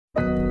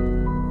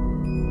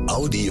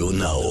Audio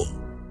Now.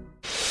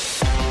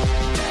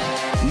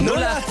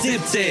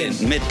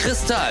 0817 mit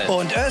Kristall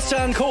und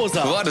Özcan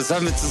Kosa. Boah, das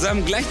haben wir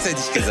zusammen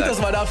gleichzeitig gesagt.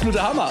 Das war der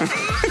absolute Hammer.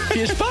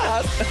 Viel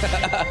Spaß.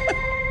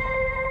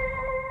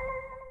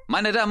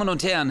 Meine Damen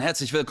und Herren,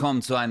 herzlich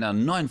willkommen zu einer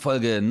neuen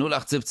Folge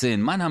 0817.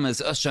 Mein Name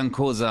ist Özcan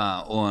Kosa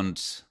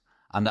und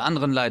an der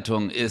anderen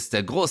Leitung ist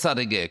der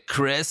großartige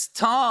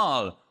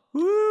Kristall.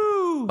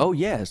 Oh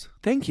yes,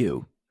 thank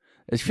you.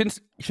 Ich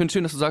find's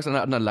schön, dass du sagst, an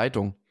der anderen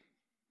Leitung.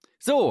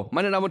 So,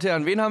 meine Damen und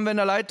Herren, wen haben wir in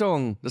der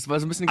Leitung? Das war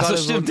so ein bisschen gerade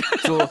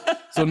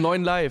so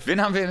 9 Live. Wen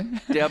haben wir?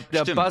 Der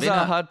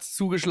Buzzer hat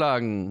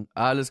zugeschlagen.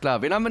 Alles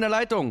klar. Wen haben wir in der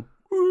Leitung?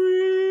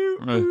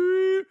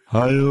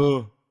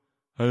 Hallo,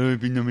 ich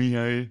bin der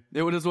Michael.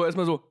 Ja, oder so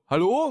erstmal so,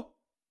 hallo?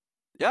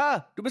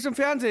 Ja, du bist im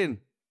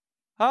Fernsehen.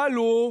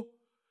 Hallo?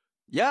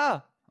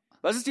 Ja,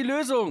 was ist die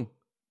Lösung?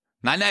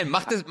 Nein,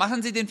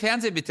 machen Sie den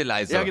Fernseher bitte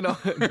leiser. Ja, genau.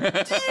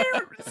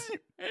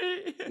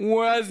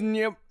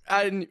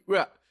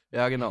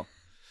 Ja, genau.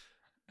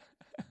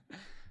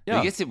 Ja.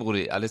 Wie geht's dir,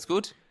 Brudi? Alles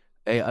gut?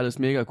 Ey, alles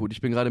mega gut.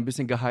 Ich bin gerade ein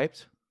bisschen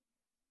gehypt.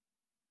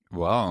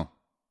 Wow.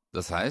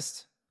 Das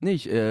heißt?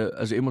 Nicht,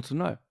 also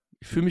emotional.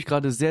 Ich fühle mich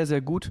gerade sehr, sehr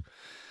gut,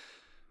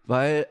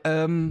 weil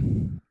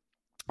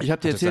ich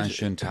habe dir erzählt. Einen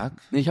schönen Tag?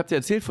 Nee, ich habe dir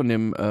erzählt von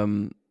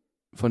dem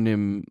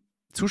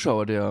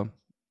Zuschauer, der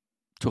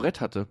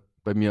Tourette hatte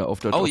bei mir auf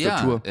der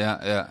Tour.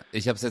 Ja.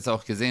 Ich habe es jetzt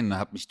auch gesehen und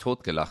habe mich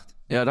totgelacht.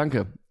 Ja,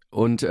 danke.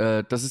 Und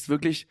das ist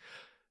wirklich,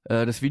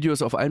 das Video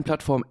ist auf allen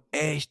Plattformen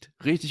echt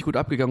richtig gut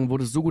abgegangen,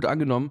 wurde so gut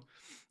angenommen.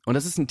 Und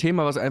das ist ein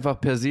Thema, was einfach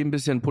per se ein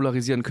bisschen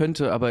polarisieren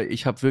könnte, aber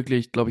ich habe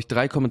wirklich, glaube ich,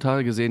 3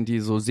 Kommentare gesehen, die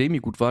so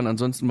semi-gut waren.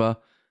 Ansonsten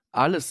war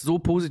alles so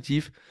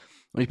positiv.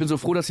 Und ich bin so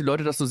froh, dass die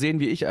Leute das so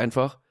sehen wie ich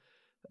einfach,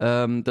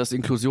 dass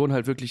Inklusion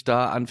halt wirklich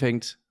da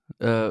anfängt,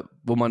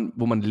 wo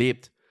man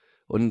lebt.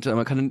 Und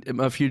man kann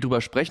immer viel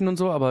drüber sprechen und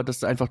so, aber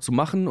das einfach zu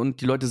machen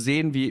und die Leute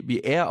sehen, wie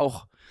er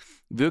auch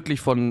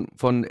wirklich von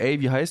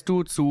ey, wie heißt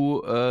du,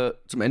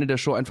 zum Ende der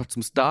Show einfach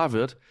zum Star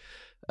wird,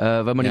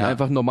 weil man ihn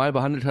einfach normal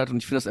behandelt hat und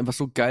ich finde das einfach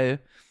so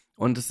geil.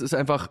 Und es ist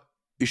einfach,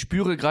 ich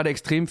spüre gerade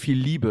extrem viel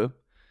Liebe.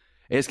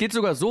 Ey, es geht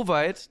sogar so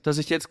weit, dass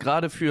ich jetzt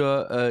gerade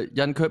für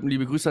Jan Köppen,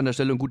 liebe Grüße an der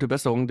Stelle und gute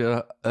Besserung,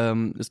 der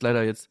ist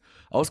leider jetzt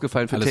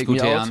ausgefallen für Alles Take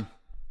Gute, Me Jan. Out,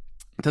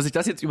 dass ich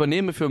das jetzt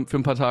übernehme für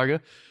ein paar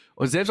Tage.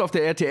 Und selbst auf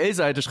der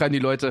RTL-Seite schreiben die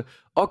Leute,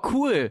 oh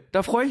cool,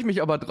 da freue ich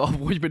mich aber drauf,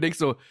 wo ich mir denke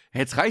so,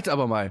 jetzt reicht's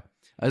aber mal.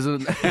 Also,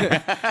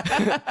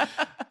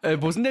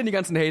 wo sind denn die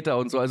ganzen Hater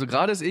und so? Also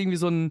gerade ist irgendwie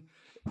so ein,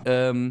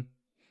 gerade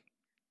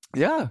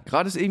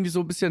ist irgendwie so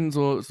ein bisschen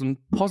so ein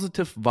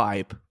positive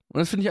Vibe. Und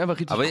das finde ich einfach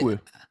richtig cool.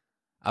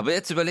 Aber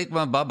jetzt überleg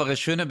mal, Barbara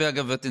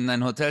Schöneberger wird in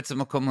dein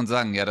Hotelzimmer kommen und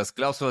sagen, ja, das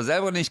glaubst du aber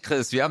selber nicht,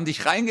 Chris, wir haben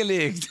dich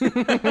reingelegt.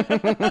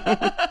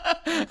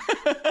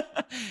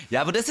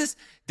 Ja, aber das ist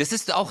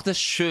auch das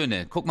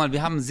Schöne. Guck mal,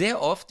 wir haben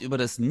sehr oft über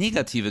das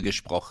Negative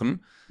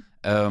gesprochen,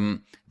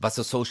 was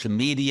so Social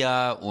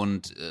Media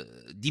und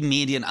die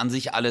Medien an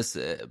sich alles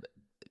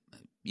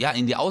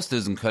in dir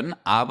auslösen können.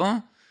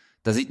 Aber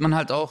da sieht man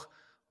halt auch,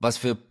 was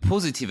für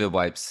positive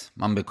Vibes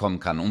man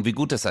bekommen kann und wie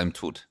gut es einem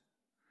tut.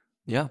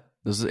 Ja,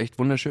 das ist echt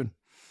wunderschön.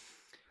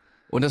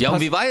 Und das und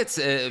wie war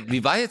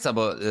jetzt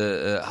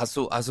aber, hast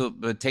du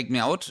Take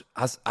Me Out,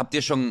 habt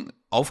ihr schon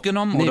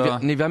aufgenommen? Nee,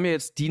 oder? Wir haben ja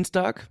jetzt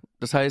Dienstag,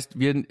 das heißt,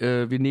 wir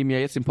nehmen ja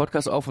jetzt den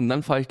Podcast auf und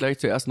dann fahre ich gleich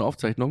zur ersten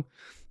Aufzeichnung.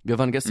 Wir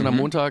waren gestern am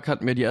Montag,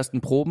 hatten wir die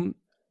ersten Proben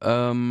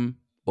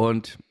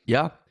und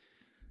ja,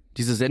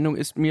 diese Sendung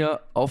ist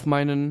mir auf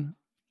meinen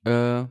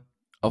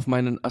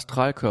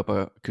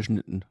Astralkörper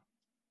geschnitten.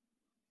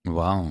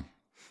 Wow.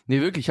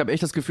 Nee, wirklich, ich habe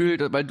echt das Gefühl,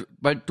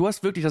 weil du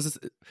hast wirklich,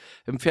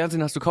 im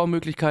Fernsehen hast du kaum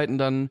Möglichkeiten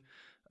dann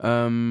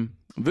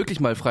wirklich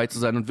mal frei zu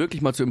sein und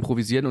wirklich mal zu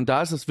improvisieren und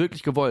da ist es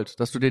wirklich gewollt,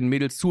 dass du den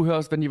Mädels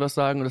zuhörst, wenn die was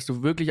sagen und dass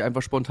du wirklich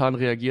einfach spontan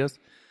reagierst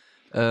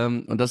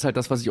und das ist halt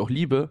das, was ich auch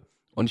liebe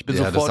und ich bin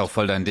sofort... Ja, das ist auch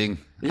voll dein Ding.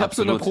 Ich habe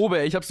so eine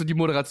Probe, ich habe so die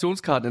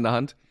Moderationskarten in der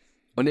Hand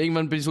und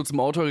irgendwann bin ich so zum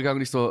Autor gegangen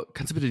und ich so,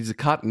 kannst du bitte diese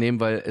Karten nehmen,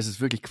 weil es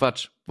ist wirklich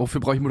Quatsch.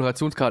 Wofür brauche ich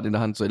Moderationskarten in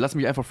der Hand? So, lass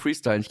mich einfach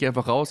freestylen. Ich gehe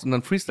einfach raus und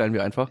dann freestylen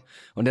wir einfach.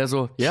 Und der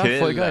so, ja, Killer.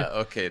 Voll geil.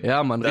 Okay.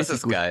 Ja, Mann, das richtig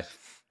ist gut. Geil.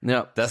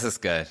 Ja. Das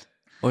ist geil.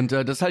 Und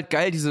das ist halt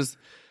geil, dieses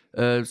so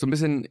ein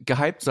bisschen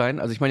gehypt sein.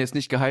 Also ich meine jetzt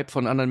nicht gehypt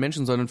von anderen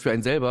Menschen, sondern für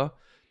einen selber.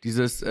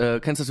 Dieses,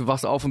 kennst du, du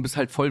wachst auf und bist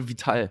halt voll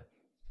vital.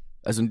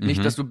 Also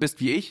nicht, dass du bist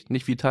wie ich,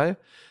 nicht vital,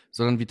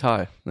 sondern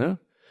vital, ne?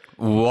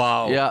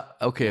 Wow. Ja,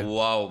 okay.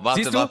 Wow,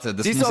 warte.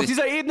 Siehst du, auf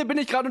dieser Ebene bin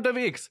ich gerade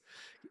unterwegs.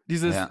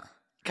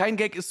 Kein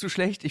Gag ist zu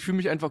schlecht, ich fühle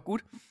mich einfach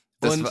gut.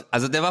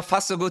 Also der war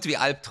fast so gut wie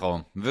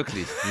Albtraum.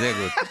 Wirklich, sehr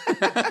gut.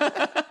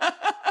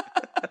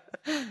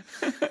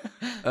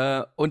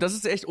 Und das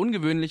ist echt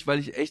ungewöhnlich, weil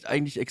ich echt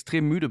eigentlich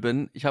extrem müde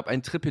bin. Ich habe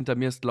einen Trip hinter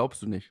mir, das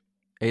glaubst du nicht.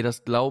 Ey,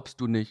 das glaubst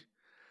du nicht.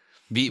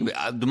 Wie,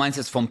 du meinst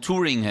jetzt vom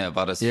Touring her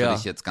war das für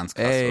dich jetzt ganz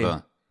krass,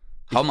 oder?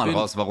 Hau mal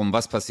raus, warum,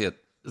 was passiert?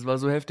 Es war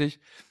so heftig.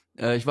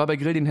 Ich war bei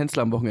Grill den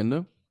Hensler am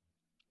Wochenende.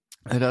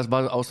 Das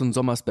war auch so ein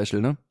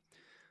Sommerspecial, ne?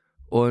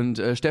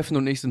 Und Steffen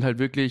und ich sind halt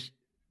wirklich,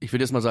 ich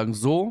würde jetzt mal sagen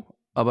so,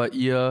 aber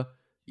ihr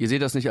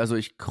seht das nicht, also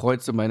ich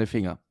kreuze meine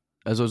Finger.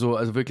 Also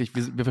wirklich,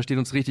 wir verstehen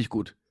uns richtig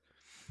gut.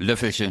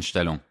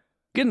 Löffelchenstellung.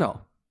 Genau,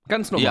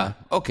 ganz normal. Ja,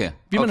 okay.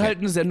 Wie man okay. halt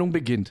eine Sendung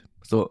beginnt.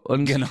 So,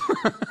 und Genau.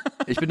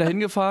 ich bin da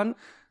hingefahren.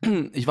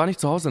 Ich war nicht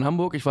zu Hause in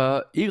Hamburg, ich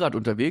war gerade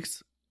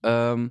unterwegs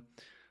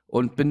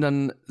und bin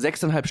dann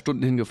 6,5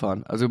 Stunden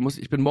hingefahren. Also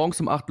ich bin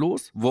morgens um 8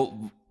 los.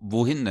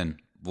 Wohin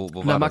denn? Wo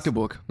war Nach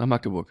Magdeburg.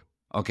 das?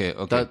 Okay.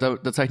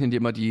 Da zeichnen die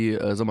immer die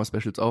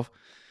Sommerspecials auf.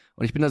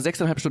 Und ich bin da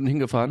 6,5 Stunden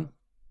hingefahren.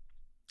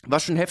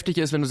 Was schon heftig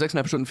ist, wenn du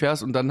 6,5 Stunden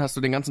fährst und dann hast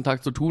du den ganzen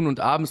Tag zu tun und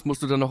abends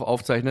musst du dann noch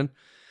aufzeichnen.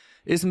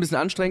 Ist ein bisschen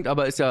anstrengend,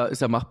 aber ist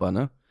ja machbar,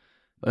 ne?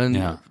 Und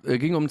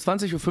ging um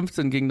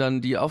 20:15 Uhr ging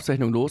dann die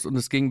Aufzeichnung los und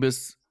es ging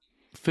bis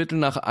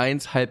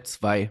 1:45,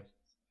 1:30.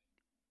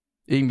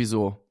 Irgendwie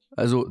so.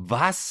 Also,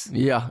 Was?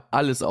 ja,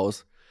 alles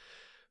aus.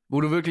 Wo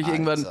du wirklich Alter.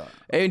 irgendwann,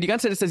 und die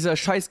ganze Zeit ist da dieser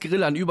scheiß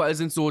Grill an, überall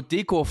sind so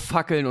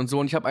Deko-Fackeln und so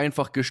und ich habe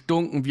einfach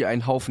gestunken wie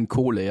ein Haufen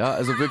Kohle, ja,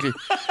 also wirklich,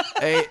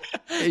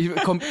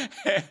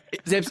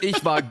 selbst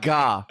ich war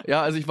gar,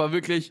 ja, also ich war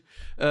wirklich,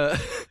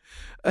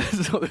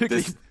 also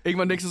wirklich,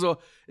 irgendwann denkst du so,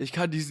 ich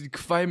kann diesen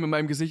Qualm in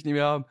meinem Gesicht nicht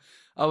mehr haben,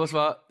 aber es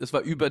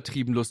war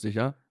übertrieben lustig,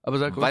 ja, aber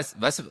sag mal.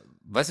 Weißt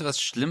du,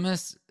 was schlimm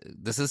ist?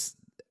 Das ist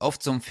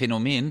oft so ein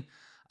Phänomen.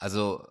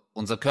 Also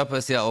unser Körper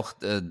ist ja auch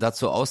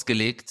dazu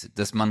ausgelegt,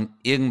 dass man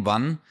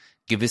irgendwann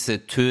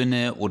gewisse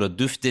Töne oder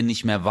Düfte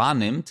nicht mehr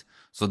wahrnimmt,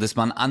 so dass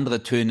man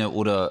andere Töne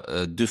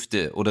oder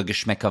Düfte oder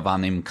Geschmäcker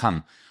wahrnehmen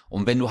kann.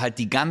 Und wenn du halt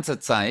die ganze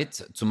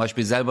Zeit zum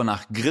Beispiel selber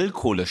nach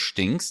Grillkohle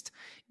stinkst,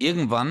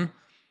 irgendwann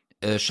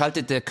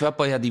schaltet der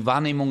Körper ja die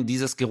Wahrnehmung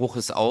dieses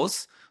Geruches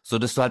aus, so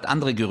dass du halt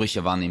andere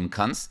Gerüche wahrnehmen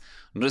kannst.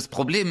 Und das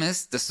Problem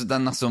ist, dass du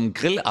dann nach so einem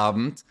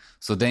Grillabend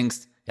so denkst,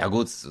 ja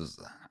gut,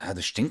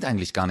 das stinkt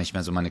eigentlich gar nicht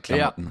mehr so meine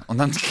Klamotten. Ja. Und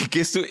dann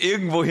gehst du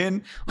irgendwo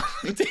hin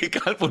und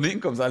egal wo du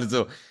hinkommst, alle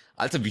so,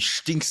 Alter, wie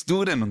stinkst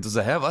du denn? Und du so,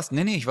 was?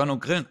 Nee, ich war nur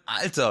grillen.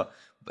 Alter,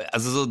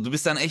 also so, du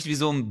bist dann echt wie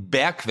so ein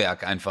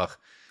Bergwerk einfach.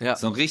 Ja.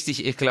 So ein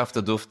richtig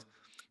ekelhafter Duft.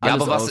 Ja,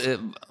 alles aber was,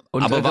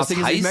 aber was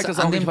heißt ich merke das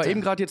auch, ich war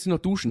eben gerade jetzt noch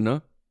duschen,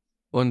 ne?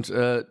 Und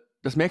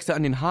das merkst du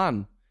an den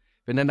Haaren.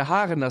 Wenn deine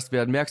Haare nass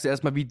werden, merkst du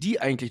erstmal, wie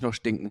die eigentlich noch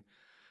stinken.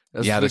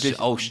 Das ist wirklich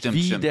auch stimmt,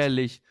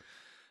 widerlich. Stimmt.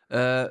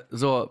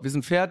 So, wir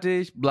sind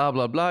fertig, bla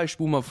bla bla, ich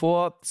spule mal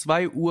vor,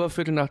 2 Uhr,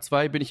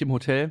 1:45 bin ich im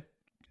Hotel.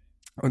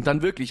 Und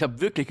dann wirklich, ich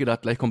habe wirklich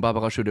gedacht, gleich kommt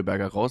Barbara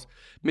Schöneberger raus,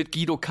 mit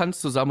Guido Kanz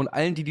zusammen und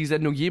allen, die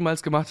Sendung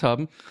jemals gemacht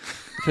haben,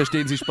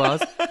 verstehen Sie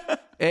Spaß.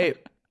 Ey,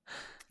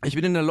 ich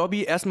bin in der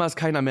Lobby, erstmal ist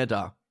keiner mehr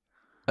da.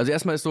 Also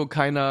erstmal ist so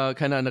keiner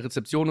in der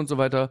Rezeption und so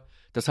weiter.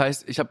 Das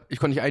heißt, ich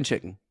konnte nicht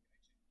einchecken.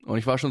 Und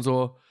ich war schon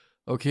so,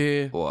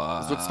 okay,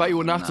 boah, so 2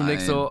 Uhr nachts und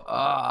denkst so,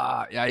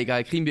 ja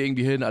egal, kriegen wir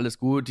irgendwie hin, alles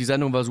gut, die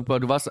Sendung war super,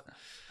 du warst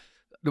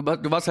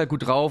halt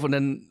gut drauf und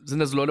dann sind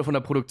da so Leute von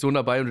der Produktion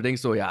dabei und du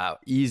denkst so, ja,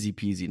 easy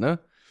peasy, ne?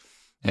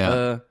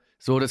 Ja.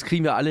 So, das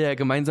kriegen wir alle ja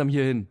gemeinsam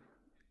hier hin.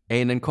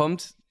 Ey, und dann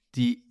kommt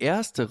die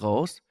erste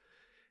raus,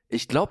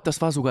 ich glaube,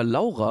 das war sogar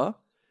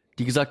Laura,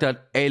 die gesagt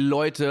hat, ey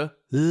Leute,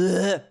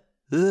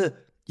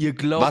 ihr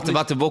glaubt nicht.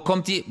 Warte, wo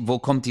kommt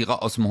die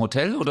aus dem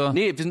Hotel, oder?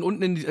 Nee, wir sind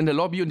unten in der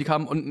Lobby und die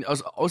kamen unten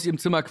aus ihrem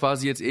Zimmer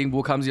quasi jetzt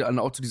irgendwo, kamen sie dann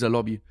auch zu dieser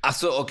Lobby. Ach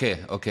so, okay.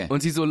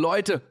 Und sie so,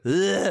 Leute,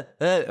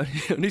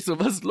 und ich so,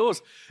 was ist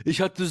los?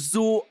 Ich hatte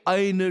so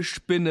eine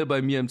Spinne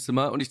bei mir im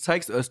Zimmer und ich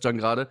zeig's Özcan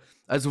gerade,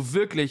 also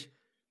wirklich.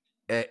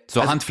 So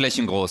also,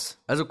 Handflächen groß.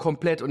 Also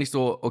komplett und ich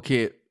so,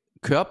 okay,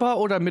 Körper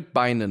oder mit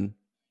Beinen?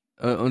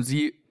 Und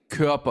sie,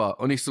 Körper.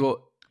 Und ich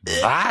so,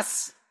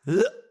 was?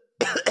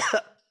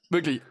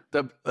 Wirklich,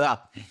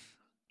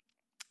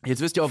 Jetzt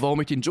wisst ihr auch,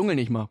 warum ich den Dschungel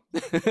nicht mache.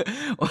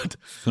 Und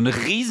so eine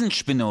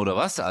Riesenspinne oder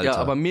was, Alter? Ja,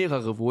 aber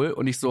mehrere wohl.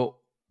 Und ich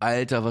so,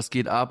 Alter, was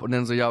geht ab? Und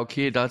dann so, ja,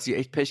 okay, da hat sie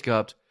echt Pech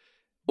gehabt.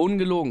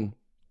 Ungelogen.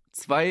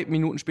 2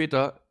 Minuten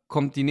später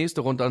kommt die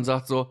nächste runter und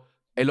sagt so,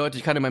 ey Leute,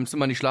 ich kann in meinem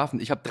Zimmer nicht schlafen.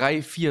 Ich habe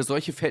 3, 4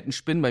 solche fetten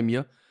Spinnen bei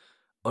mir.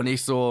 Und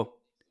ich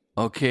so,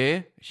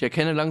 okay, ich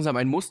erkenne langsam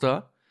ein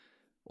Muster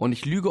und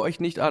ich lüge euch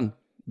nicht an.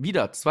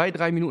 Wieder 2,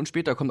 3 Minuten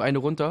später kommt eine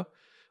runter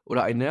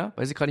oder einer,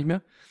 weiß ich gerade nicht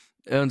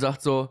mehr, und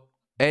sagt so,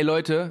 ey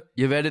Leute,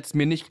 ihr werdet es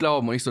mir nicht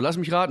glauben. Und ich so, lass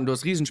mich raten, du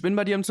hast riesen Spinnen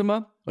bei dir im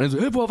Zimmer? Und er so,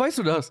 woher weißt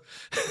du das?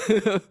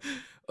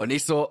 Und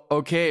ich so,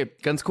 okay,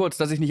 ganz kurz,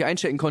 dass ich nicht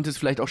einchecken konnte, ist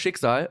vielleicht auch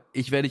Schicksal.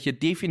 Ich werde hier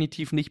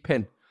definitiv nicht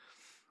pennen.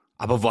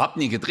 Aber wo habt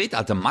ihr gedreht,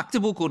 Alter?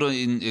 Magdeburg oder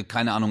in,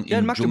 keine Ahnung,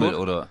 im Dschungel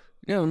oder?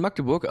 Ja, in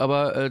Magdeburg,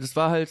 aber das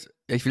war halt,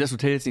 ich will das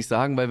Hotel jetzt nicht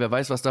sagen, weil wer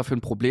weiß, was da für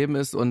ein Problem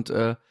ist und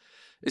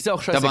ist ja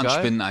auch scheißegal. Da waren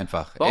Spinnen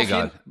einfach,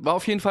 egal. War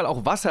auf jeden Fall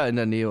auch Wasser in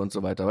der Nähe und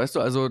so weiter, weißt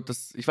du? Also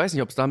ich weiß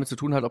nicht, ob es damit zu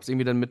tun hat, ob es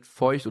irgendwie dann mit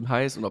feucht und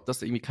heiß und ob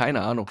das irgendwie,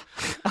 keine Ahnung.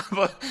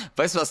 Aber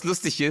weißt du, was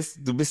lustig ist?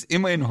 Du bist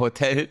immer in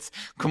Hotels.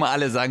 Guck mal,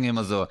 alle sagen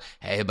immer so,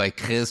 hey, bei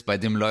Chris, bei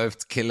dem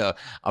läuft's Killer.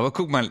 Aber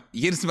guck mal,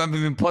 jedes Mal, wenn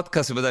wir einen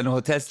Podcast über deine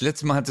Hotels,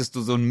 letztes Mal hattest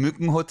du so ein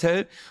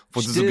Mückenhotel,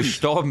 wo Stimmt. du so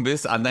gestorben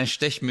bist an deinen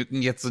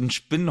Stechmücken, jetzt so ein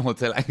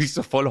Spinnenhotel, eigentlich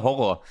so voll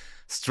Horror.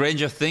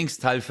 Stranger Things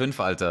Teil 5,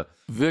 Alter.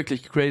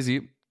 Wirklich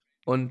crazy.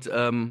 Und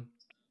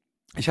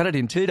ich hatte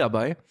den Till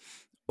dabei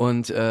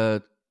und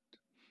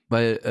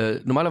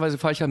weil normalerweise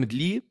fahre ich ja mit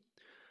Lee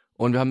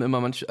und wir haben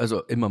immer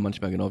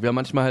manchmal, genau, wir haben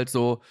manchmal halt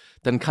so,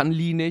 dann kann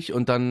Lee nicht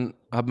und dann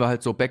haben wir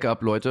halt so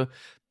Backup-Leute.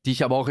 die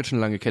ich aber auch jetzt schon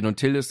lange kenne. Und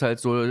Till ist halt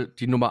so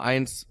die Nummer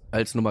 1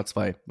 als Nummer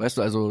 2. Weißt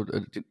du, also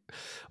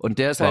und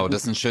der ist Wow, halt.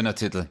 das ist ein schöner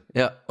Titel.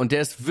 Ja, und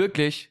der ist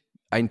wirklich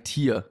ein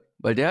Tier.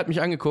 Weil der hat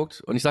mich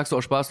angeguckt und ich sag so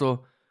aus Spaß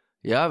so,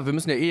 ja, wir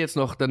müssen ja jetzt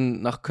noch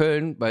dann nach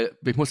Köln, weil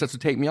ich muss dazu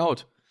Take Me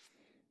Out.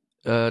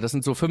 Das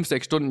sind so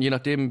 5-6 Stunden, je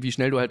nachdem, wie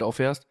schnell du halt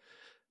auffährst.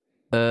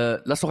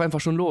 Lass doch einfach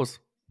schon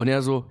los. Und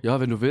er so, ja,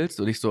 wenn du willst.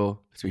 Und ich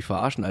so, willst du mich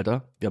verarschen,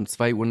 Alter? Wir haben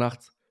 2 Uhr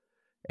nachts.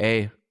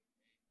 Ey,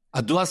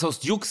 Ah, du hast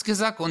aus Jux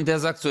gesagt und der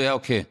sagt so, ja,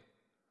 okay.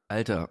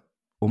 Alter,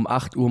 um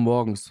 8 Uhr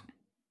morgens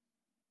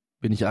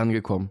bin ich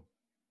angekommen.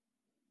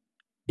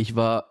 Ich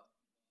war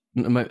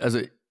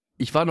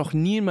noch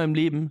nie in meinem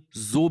Leben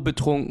so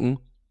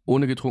betrunken,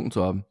 ohne getrunken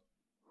zu haben.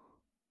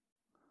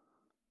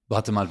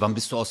 Warte mal, wann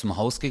bist du aus dem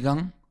Haus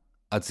gegangen,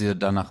 als ihr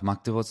dann nach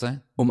Magdeburg seid?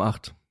 Um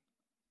 8.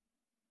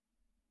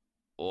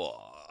 Oh,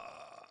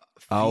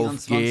 Auf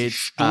 24 geht's,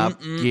 Stunden ab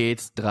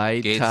geht's, 3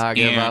 geht's.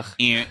 Tage wach.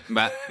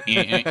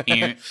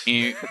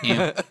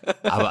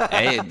 Aber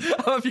ey,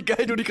 Aber wie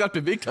geil du dich gerade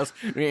bewegt hast.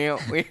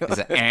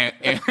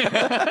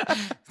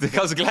 du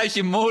kommst gleich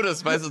im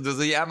Modus, weißt du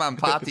so, ja, Mann,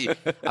 Party.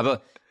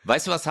 Aber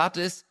weißt du, was hart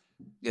ist?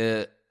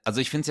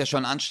 Also ich finde es ja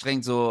schon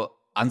anstrengend, so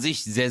an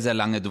sich sehr, sehr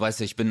lange. Du weißt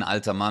ja, ich bin ein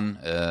alter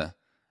Mann.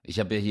 Ich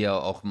habe ja hier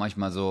auch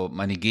manchmal so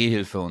meine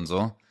Gehhilfe und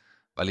so,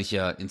 weil ich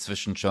ja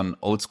inzwischen schon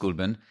oldschool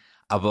bin.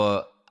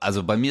 Aber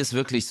also bei mir ist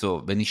wirklich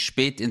so, wenn ich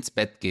spät ins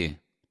Bett gehe,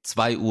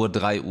 2 Uhr,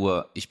 3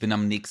 Uhr, ich bin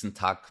am nächsten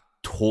Tag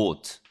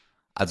tot.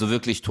 Also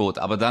wirklich tot.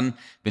 Aber dann,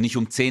 wenn ich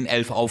um 10,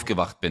 11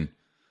 aufgewacht bin,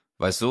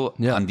 weißt du,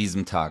 Ja. an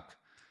diesem Tag.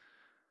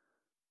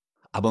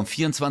 Aber am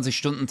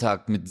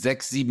 24-Stunden-Tag mit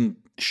 6,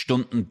 7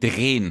 Stunden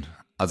drehen.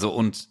 Also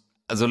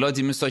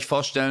Leute, ihr müsst euch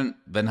vorstellen,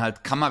 wenn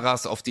halt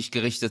Kameras auf dich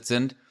gerichtet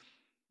sind,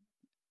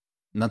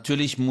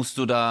 natürlich musst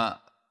du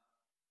da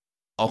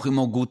auch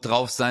immer gut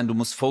drauf sein, du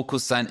musst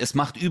Fokus sein. Es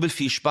macht übel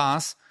viel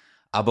Spaß,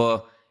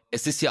 aber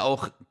es ist ja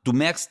auch, du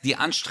merkst die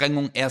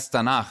Anstrengung erst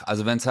danach.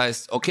 Also wenn es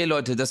heißt, okay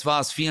Leute, das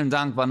war's, vielen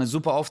Dank, war eine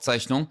super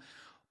Aufzeichnung.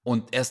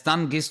 Und erst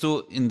dann gehst du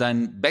in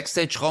deinen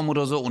Backstage-Raum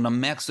oder so und dann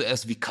merkst du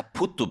erst, wie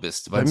kaputt du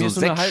bist. Weil Bei mir so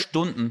ist so eine 6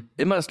 Stunden.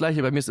 Immer das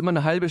Gleiche. Bei mir ist immer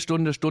eine halbe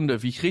Stunde,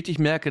 wie ich richtig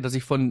merke, dass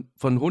ich von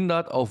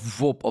 100 auf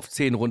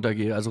 10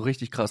 runtergehe. Also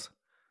richtig krass.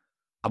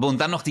 Aber und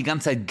dann noch die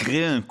ganze Zeit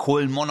grillen,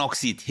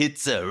 Kohlenmonoxid,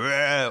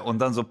 Hitze und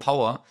dann so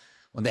Power.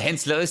 Und der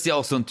Hensler ist ja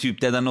auch so ein Typ,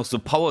 der dann noch so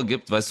Power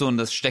gibt, weißt du, und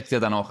das steckt ja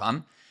dann auch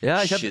an. Ja,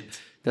 Shit.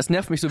 das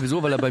nervt mich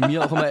sowieso, weil er bei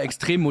mir auch immer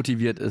extrem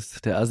motiviert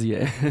ist, der Assi,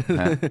 ey.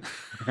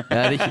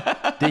 Ja,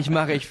 dich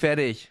mache ich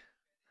fertig.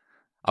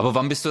 Aber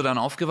wann bist du dann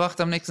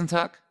aufgewacht am nächsten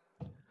Tag?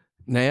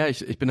 Naja,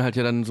 ich bin halt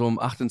ja dann so um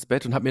 8 ins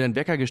Bett und habe mir dann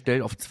Wecker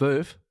gestellt auf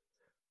 12.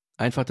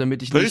 Einfach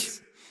damit ich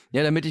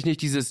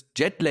nicht dieses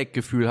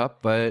Jetlag-Gefühl habe,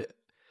 weil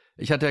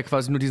ich hatte ja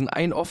quasi nur diesen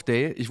einen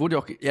Off-Day. Ich wurde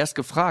ja auch erst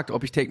gefragt,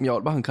 ob ich Take Me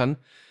Out machen kann,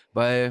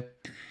 weil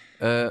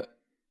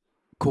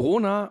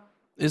Corona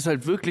ist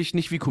halt wirklich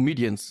nicht wie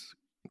Comedians.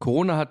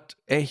 Corona hat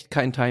echt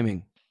kein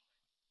Timing.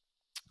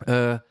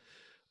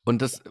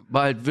 Und das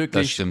war halt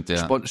wirklich Das stimmt,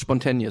 ja.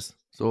 spontaneous.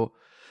 So.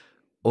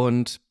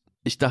 Und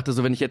ich dachte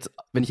so, wenn ich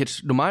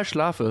jetzt normal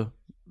schlafe,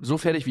 so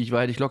fertig wie ich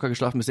war, hätte ich locker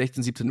geschlafen bis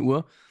 16, 17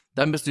 Uhr,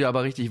 dann bist du ja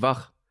aber richtig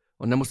wach.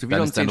 Und dann musst du wieder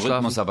Dann um ist dein 10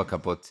 schlafen. Rhythmus aber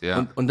kaputt,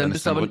 ja. Und dann bist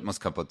ist du dein aber- Rhythmus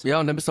kaputt. Ja,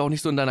 und dann bist du auch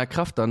nicht so in deiner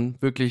Kraft dann,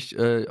 wirklich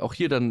auch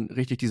hier dann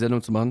richtig die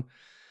Sendung zu machen.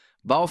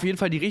 War auf jeden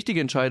Fall die richtige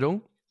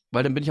Entscheidung,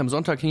 weil dann bin ich am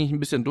Sonntag, hing ich ein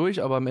bisschen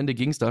durch, aber am Ende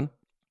ging's dann.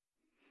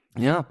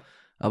 Ja,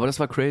 aber das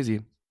war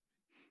crazy.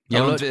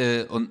 Ja, Aber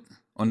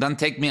und dann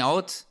Take Me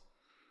Out.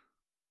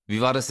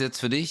 Wie war das jetzt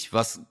für dich?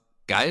 War's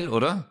geil,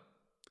 oder?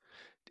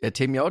 Der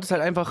Take Me Out ist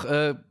halt einfach,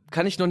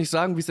 kann ich noch nicht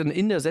sagen, wie es denn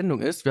in der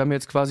Sendung ist. Wir haben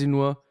jetzt quasi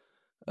nur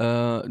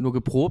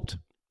geprobt,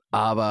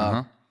 aber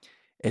Aha.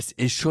 es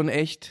ist schon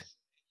echt,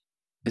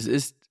 es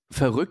ist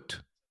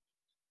verrückt,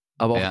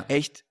 aber auch Ja.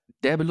 echt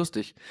derbe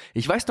lustig.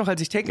 Ich weiß noch,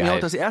 als ich Take Me Geil.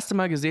 Out das erste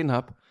Mal gesehen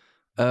habe,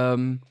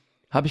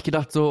 habe ich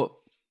gedacht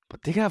so,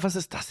 Digga, was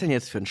ist das denn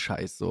jetzt für ein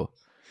Scheiß so?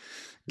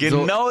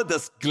 Genau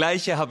das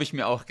Gleiche habe ich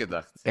mir auch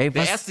gedacht. Ey,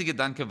 Der was- erste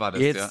Gedanke war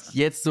das,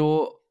 Jetzt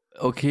so,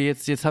 okay,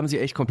 jetzt haben sie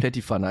echt komplett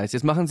die Funnice.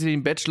 Jetzt machen sie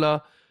den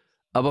Bachelor,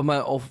 aber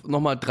mal auf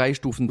nochmal 3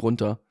 Stufen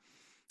drunter.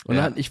 Und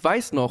Ja. dann, ich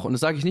weiß noch, und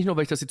das sage ich nicht nur,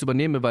 weil ich das jetzt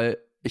übernehme, weil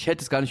ich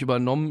hätte es gar nicht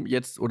übernommen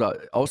jetzt oder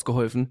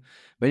ausgeholfen,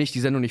 wenn ich die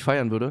Sendung nicht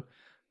feiern würde.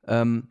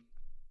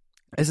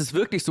 Es ist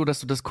wirklich so, dass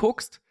du das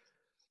guckst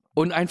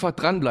und einfach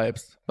dran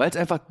bleibst, weil es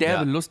einfach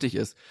derbe Ja. lustig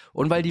ist.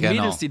 Und weil die Genau.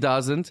 Mädels, die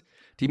da sind,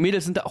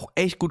 da auch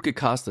echt gut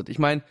gecastet. Ich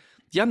meine,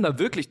 die haben da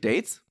wirklich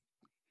Dates.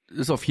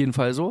 Ist auf jeden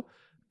Fall so.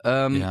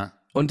 Ja.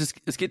 Und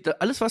es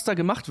geht, alles, was da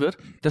gemacht wird,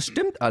 das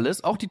stimmt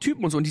alles, auch die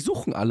Typen und so, und die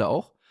suchen alle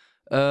auch.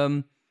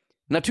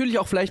 Natürlich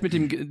auch vielleicht mit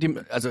dem,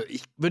 also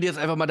ich würde jetzt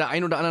einfach mal der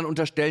einen oder anderen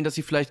unterstellen, dass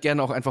sie vielleicht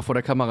gerne auch einfach vor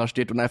der Kamera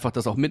steht und einfach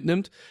das auch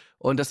mitnimmt.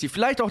 Und dass sie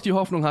vielleicht auch die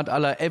Hoffnung hat, à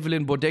la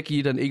Evelyn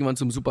Bodecki dann irgendwann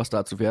zum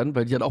Superstar zu werden,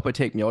 weil die hat auch bei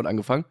Take Me Out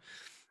angefangen.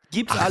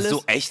 Gibt's Ach alles,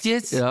 so, echt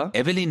jetzt? Ja.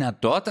 Evelyn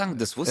hat dort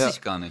das wusste Ja.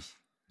 ich gar nicht.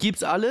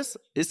 gibt's alles,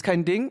 ist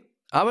kein Ding.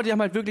 Aber die haben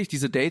halt wirklich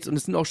diese Dates und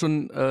es sind auch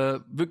schon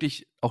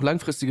wirklich auch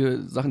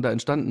langfristige Sachen da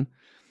entstanden.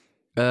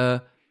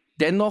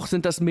 Dennoch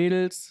sind das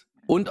Mädels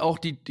und auch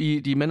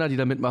die Männer, die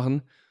da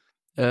mitmachen,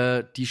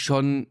 die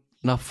schon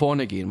nach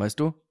vorne gehen, weißt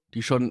du?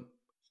 Die schon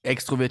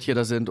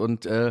extrovertierter sind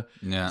und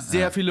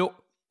sehr viele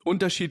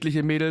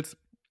unterschiedliche Mädels.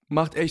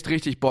 Macht echt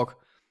richtig Bock.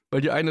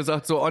 Weil die eine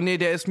sagt so, oh nee,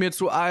 der ist mir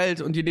zu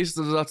alt. Und die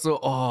nächste sagt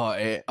so, oh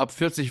ey, ab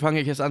 40 fange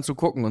ich jetzt an zu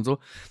gucken und so.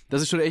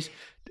 Das ist schon echt,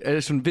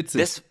 schon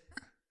witzig.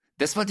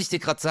 Das wollte ich dir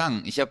gerade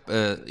sagen. Ich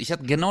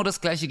hatte genau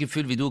das gleiche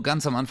Gefühl wie du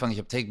ganz am Anfang. Ich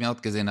habe Take Me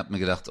Out gesehen, habe mir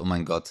gedacht, oh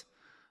mein Gott,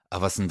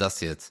 aber was ist denn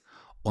das jetzt?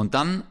 Und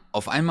dann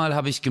auf einmal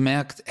habe ich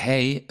gemerkt,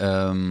 hey,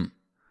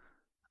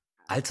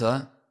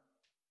 Alter,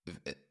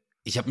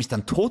 ich habe mich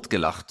dann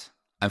totgelacht,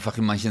 einfach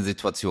in manchen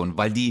Situationen,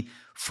 weil die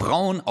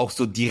Frauen auch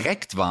so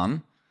direkt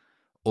waren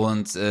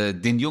und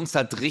den Jungs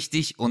halt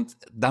richtig, und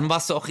dann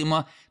warst du auch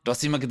immer, du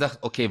hast immer gedacht,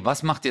 okay,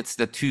 was macht jetzt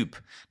der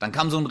Typ? Dann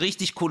kam so ein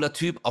richtig cooler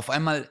Typ, auf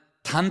einmal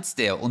tanzt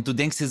der und du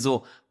denkst dir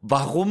so,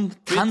 warum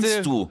tanzt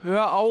Bitte, du?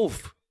 hör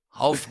auf.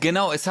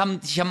 Genau, es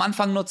haben dich am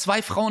Anfang nur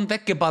 2 Frauen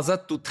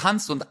weggebuzzert, du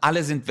tanzt und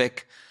alle sind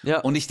weg.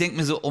 Ja. Und ich denk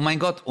mir so, oh mein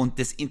Gott, und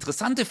das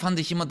Interessante fand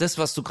ich immer, das,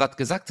 was du gerade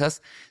gesagt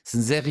hast, ist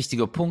ein sehr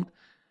wichtiger Punkt,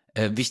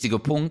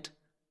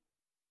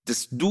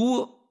 dass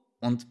du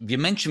und wir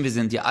Menschen, wir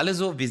sind ja alle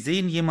so, wir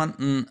sehen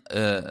jemanden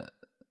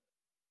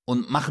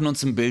und machen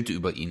uns ein Bild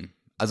über ihn.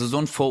 Also so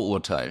ein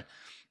Vorurteil.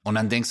 Und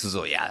dann denkst du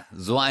so, ja,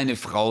 so eine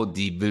Frau,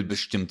 die will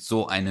bestimmt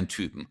so einen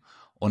Typen.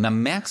 Und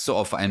dann merkst du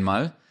auf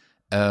einmal,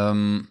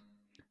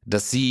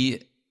 dass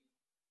sie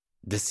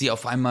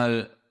auf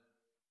einmal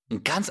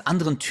einen ganz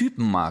anderen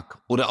Typen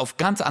mag oder auf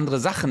ganz andere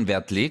Sachen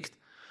Wert legt,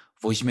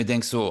 wo ich mir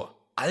denk so,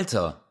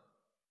 Alter,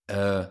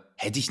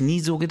 hätte ich nie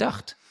so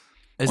gedacht.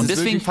 Und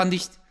deswegen fand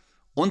ich,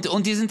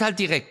 und die sind halt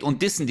direkt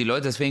und dissen die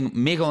Leute, deswegen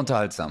mega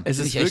unterhaltsam. Es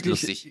ist echt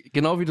lustig.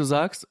 Genau wie du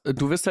sagst,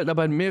 du wirst halt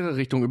aber in mehrere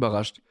Richtungen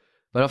überrascht.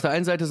 Weil auf der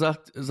einen Seite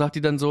sagt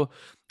die dann so,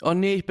 oh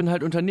nee, ich bin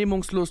halt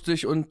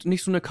unternehmungslustig und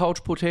nicht so eine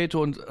Couch-Potato,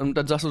 und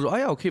dann sagst du so, ah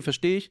ja, okay,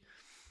 verstehe ich.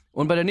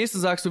 Und bei der nächsten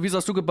sagst du, wieso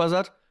hast du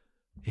gebuzzert?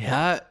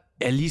 Ja,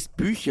 er liest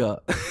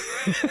Bücher.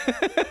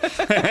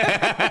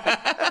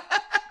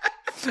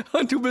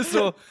 Und du bist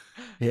so,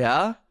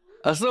 ja?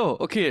 Ach so,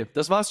 okay,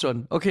 das war's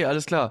schon. Okay,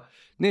 alles klar.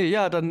 Nee,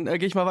 ja, dann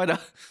gehe ich mal weiter.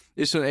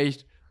 Ist schon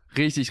echt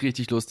richtig,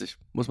 richtig lustig,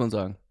 muss man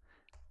sagen.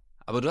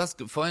 Aber du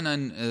hast vorhin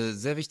ein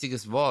sehr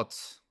wichtiges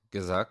Wort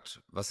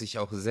gesagt, was ich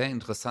auch sehr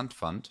interessant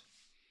fand.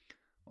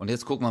 Und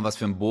jetzt guck mal, was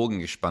für ein Bogen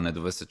gespannt.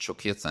 Du wirst jetzt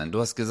schockiert sein. Du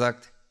hast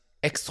gesagt,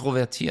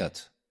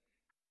 extrovertiert.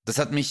 Das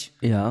hat mich,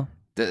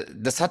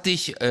 das hat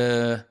dich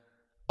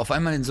auf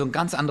einmal in so ein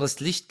ganz anderes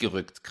Licht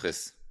gerückt,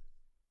 Chris.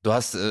 Du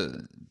hast, als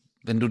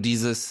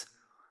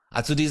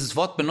du dieses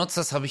Wort benutzt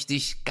hast, habe ich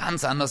dich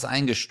ganz anders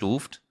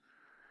eingestuft.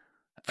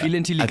 Viel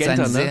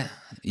intelligenter, ne?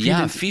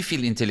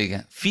 Viel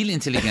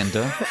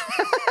intelligenter.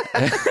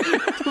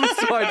 Du bist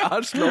so ein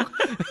Arschloch.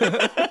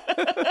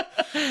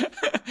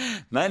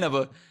 Nein,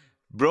 aber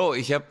Bro,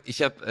 ich hab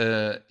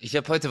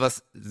heute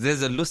was sehr,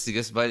 sehr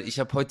Lustiges, weil ich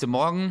habe heute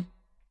Morgen,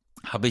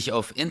 habe ich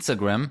auf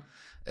Instagram,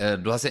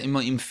 du hast ja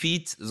immer im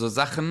Feed so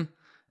Sachen,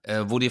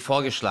 wo dir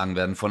vorgeschlagen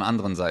werden von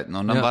anderen Seiten.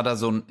 Und dann war da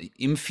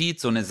im Feed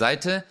so eine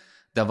Seite,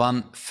 da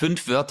waren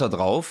 5 Wörter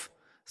drauf,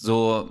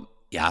 so,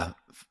 ja,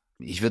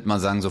 ich würde mal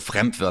sagen, so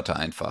Fremdwörter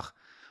einfach.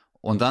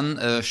 Und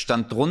dann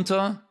stand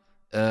drunter,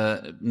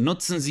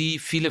 nutzen Sie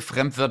viele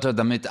Fremdwörter,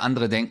 damit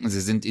andere denken,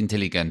 sie sind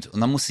intelligent. Und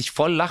dann musste ich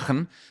voll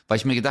lachen, weil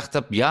ich mir gedacht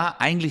habe, ja,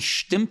 eigentlich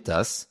stimmt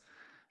das.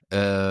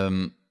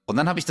 Und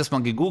dann habe ich das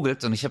mal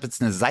gegoogelt und ich habe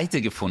jetzt eine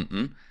Seite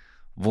gefunden,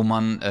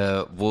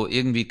 wo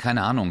irgendwie,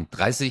 keine Ahnung,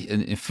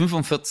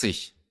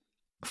 45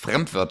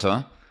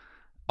 Fremdwörter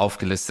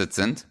aufgelistet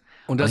sind.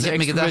 Und das ist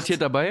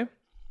extrovertiert dabei?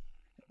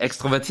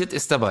 Extrovertiert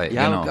ist dabei,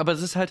 ja, genau. Aber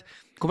es ist halt,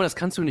 guck mal, das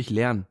kannst du nicht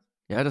lernen.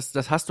 Ja,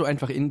 das hast du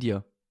einfach in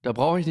dir. Da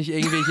brauche ich nicht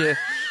irgendwelche...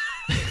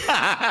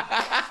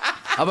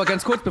 Aber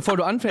ganz kurz, bevor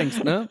du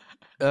anfängst, ne?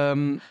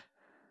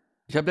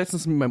 Ich habe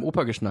letztens mit meinem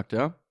Opa geschnackt,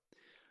 ja?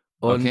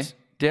 Und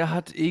der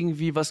hat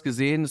irgendwie was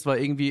gesehen, es war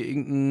irgendwie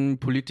irgendein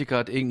Politiker,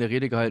 hat irgendeine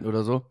Rede gehalten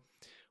oder so.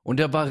 Und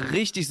der war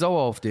richtig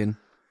sauer auf den.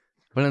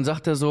 Weil dann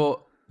sagt er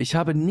so, ich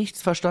habe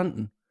nichts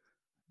verstanden.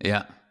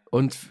 Ja.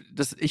 Und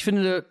ich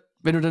finde,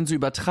 wenn du dann so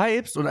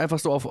übertreibst und einfach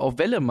so auf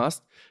Welle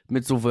machst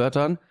mit so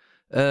Wörtern,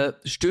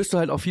 stößt du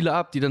halt auch viele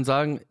ab, die dann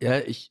sagen, ja,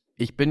 ich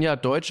bin ja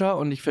Deutscher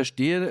und ich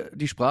verstehe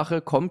die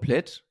Sprache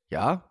komplett.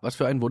 Ja, was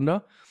für ein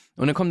Wunder.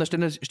 Und dann kommen da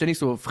ständig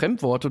so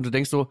Fremdworte und du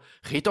denkst so,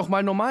 red doch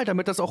mal normal,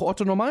 damit das auch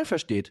Otto normal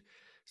versteht.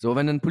 So,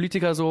 wenn dann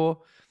Politiker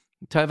so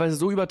teilweise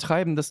so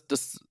übertreiben,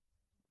 dass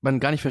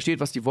man gar nicht versteht,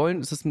 was die wollen,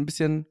 ist das ein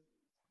bisschen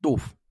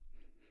doof.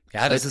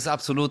 Ja, das ist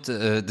absolut,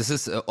 das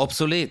ist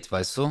obsolet,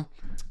 weißt du?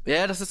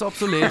 Ja, das ist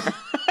obsolet.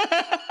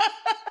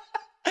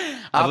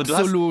 Aber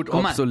absolut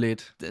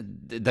obsolet.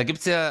 Da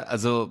gibt's ja,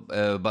 also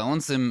bei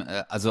uns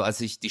also als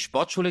ich die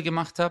Sportschule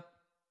gemacht habe,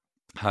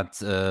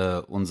 hat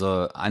einer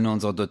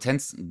unserer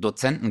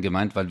Dozenten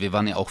gemeint, weil wir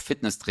waren ja auch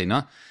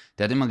Fitnesstrainer,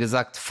 der hat immer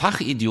gesagt,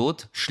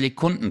 Fachidiot schlägt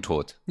Kunden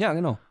tot. Ja,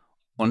 genau.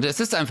 Und es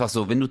ist einfach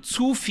so, wenn du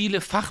zu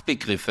viele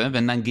Fachbegriffe,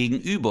 wenn dein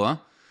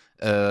Gegenüber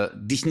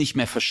dich nicht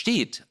mehr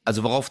versteht,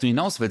 also worauf du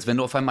hinaus willst, wenn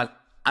du auf einmal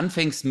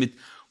anfängst mit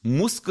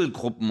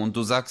Muskelgruppen und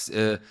du sagst,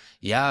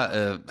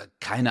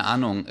 keine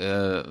Ahnung,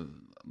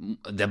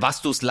 der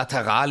Vastus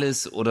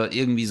lateralis oder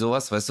irgendwie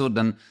sowas, weißt du,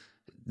 dann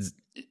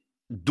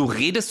du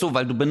redest so,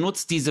 weil du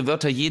benutzt diese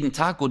Wörter jeden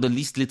Tag oder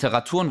liest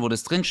Literaturen, wo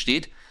das drin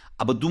steht,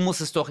 aber du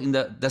musst es doch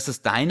das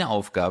ist deine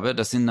Aufgabe,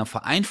 das in einer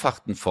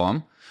vereinfachten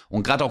Form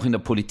und gerade auch in der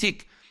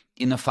Politik,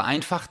 in einer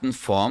vereinfachten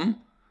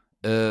Form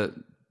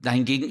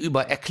dein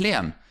Gegenüber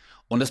erklären.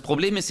 Und das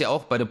Problem ist ja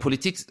auch bei der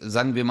Politik,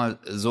 sagen wir mal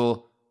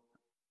so,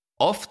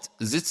 oft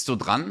sitzt du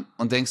dran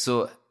und denkst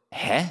so,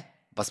 hä?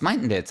 Was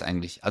meint denn der jetzt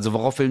eigentlich? Also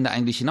worauf will denn der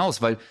eigentlich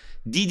hinaus? Weil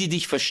die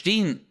dich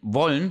verstehen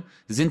wollen,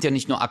 sind ja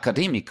nicht nur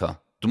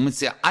Akademiker. Du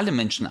musst ja alle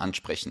Menschen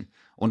ansprechen.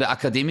 Und der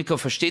Akademiker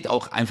versteht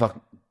auch einfach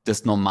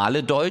das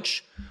normale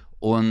Deutsch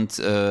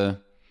und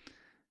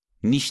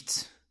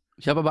nicht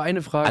Ich habe aber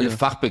eine Frage. alle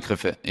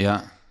Fachbegriffe.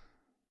 Ja.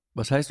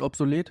 Was heißt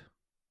obsolet?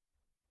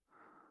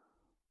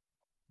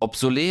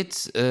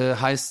 Obsolet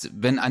heißt,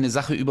 wenn eine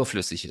Sache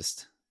überflüssig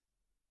ist.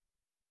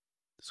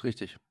 Das ist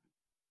richtig.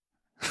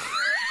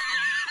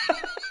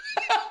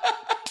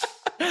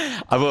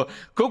 Aber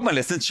guck mal,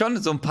 es sind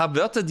schon so ein paar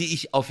Wörter, die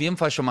ich auf jeden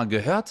Fall schon mal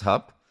gehört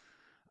habe,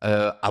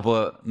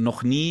 aber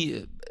noch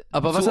nie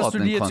Aber was hast du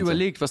zuordnen dir jetzt konnte.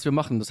 überlegt, was wir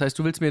machen? Das heißt,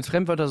 du willst mir jetzt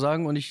Fremdwörter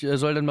sagen und ich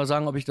soll dann mal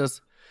sagen, ob ich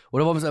das...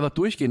 Oder wollen wir es einfach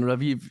durchgehen? Oder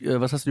wie?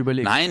 Was hast du dir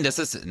überlegt? Nein, das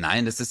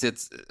ist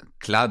jetzt,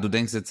 klar, du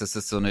denkst jetzt, dass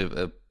das so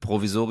eine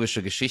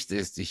provisorische Geschichte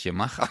ist, die ich hier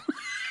mache.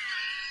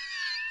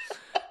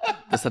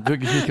 Das hat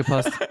wirklich nicht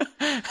gepasst.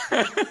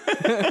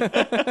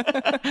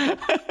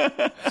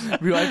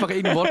 Wie du einfach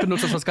irgendein Wort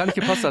benutzt hast, was gar nicht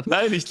gepasst hat.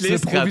 Nein, ich Das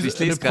ist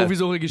eine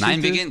provisorische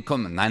Geschichte.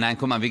 Nein,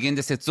 guck mal, wir gehen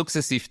das jetzt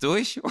sukzessiv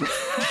durch.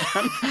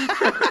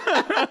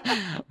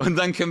 Und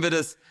dann können wir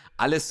das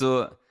alles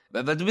so,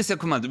 weil du bist ja,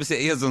 guck mal, du bist ja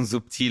eher so ein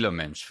subtiler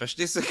Mensch,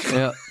 verstehst du?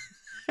 Ja.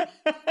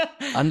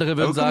 Andere Aber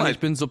würden guck sagen, mal. ich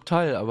bin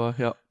subtil, aber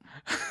ja.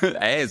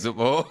 Ey, so,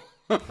 oh.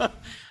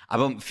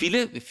 Aber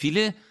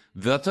viele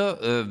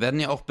Wörter werden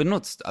ja auch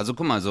benutzt. Also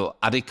guck mal, so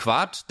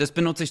adäquat, das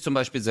benutze ich zum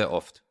Beispiel sehr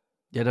oft.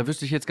 Ja, da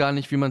wüsste ich jetzt gar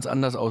nicht, wie man es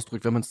anders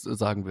ausdrückt, wenn man es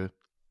sagen will.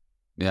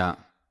 Ja.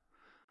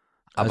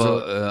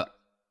 Also- Aber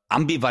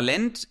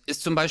ambivalent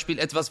ist zum Beispiel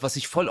etwas, was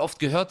ich voll oft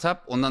gehört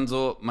habe und dann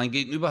so, mein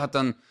Gegenüber hat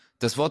dann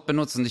das Wort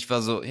benutzt und ich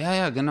war so,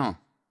 ja, genau.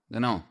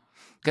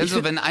 Kennst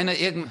du, wenn einer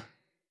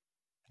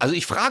also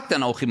ich frage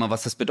dann auch immer,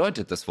 was das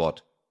bedeutet, das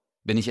Wort,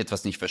 wenn ich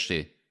etwas nicht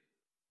verstehe.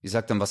 Ich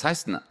sag dann, was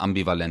heißt denn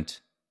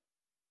ambivalent?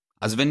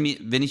 Also wenn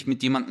ich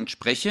mit jemandem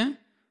spreche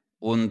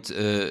und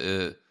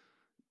der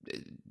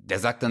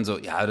sagt dann so,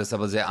 ja, das ist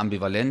aber sehr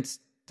ambivalent,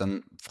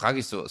 dann frage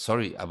ich so,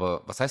 sorry,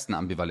 aber was heißt denn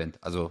ambivalent?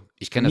 Also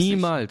ich kenne das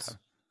Niemals. nicht.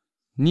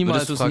 Niemals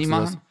Würdest du es fragst nie du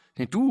das. machen?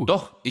 Nee, du.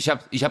 Doch, ich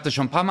hab das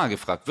schon ein paar Mal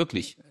gefragt,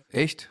 wirklich.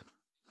 Echt?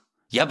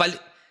 Ja, weil,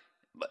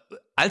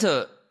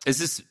 Alter,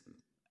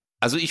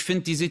 also ich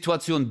finde die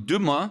Situation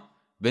dümmer,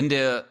 wenn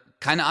der,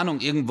 keine Ahnung,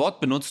 irgendein Wort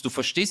benutzt, du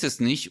verstehst es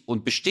nicht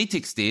und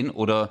bestätigst den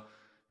oder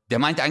der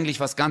meint eigentlich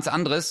was ganz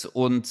anderes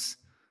und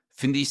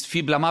finde ich es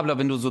viel blamabler,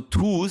 wenn du so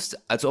tust,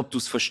 als ob du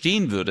es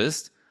verstehen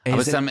würdest, Ey,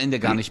 aber ist es ja- dann am Ende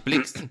gar nicht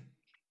blickst.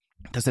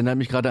 Das erinnert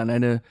mich gerade an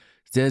eine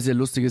sehr, sehr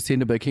lustige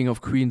Szene bei King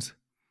of Queens.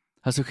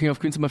 Hast du King of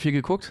Queens immer viel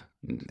geguckt?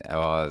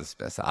 Ja, das ist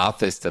besser.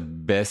 Arthur ist der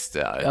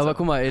Beste, Alter. Ja, aber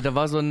guck mal, ey, da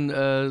war so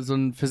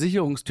ein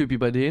Versicherungstypi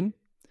bei denen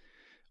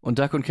und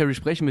Doug und Carrie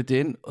sprechen mit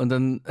denen und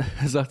dann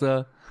sagt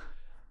er,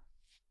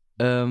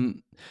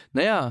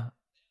 naja,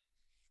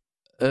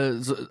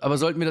 aber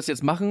sollten wir das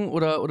jetzt machen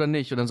oder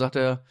nicht? Und dann sagt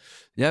er,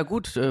 ja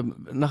gut,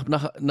 nach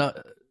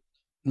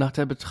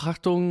der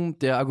Betrachtung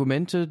der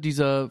Argumente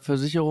dieser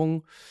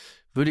Versicherung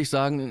würde ich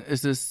sagen,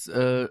 ist es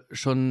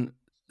schon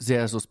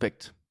sehr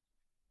suspekt.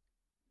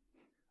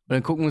 Und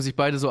dann gucken sich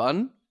beide so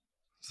an.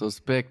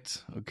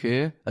 Suspekt,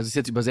 okay. Also ist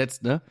jetzt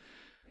übersetzt, ne?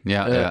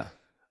 ja, äh, ja.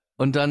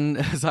 Und dann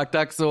sagt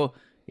Doug so,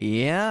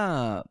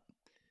 ja,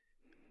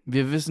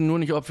 wir wissen nur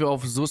nicht, ob wir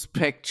auf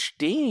suspekt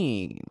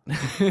stehen.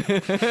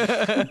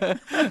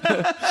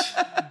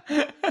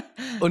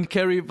 Und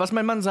Carrie, was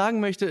mein Mann sagen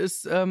möchte,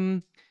 ist,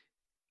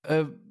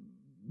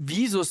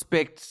 wie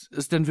suspekt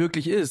es denn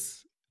wirklich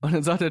ist. Und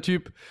dann sagt der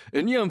Typ,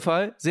 in ihrem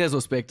Fall sehr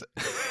suspekt.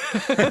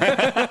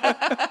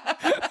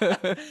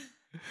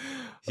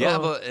 Ja,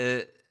 Oh.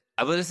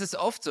 aber das ist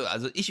oft so.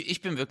 Also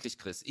ich bin wirklich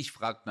Chris. Ich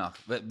frage nach.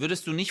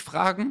 Würdest du nicht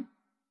fragen?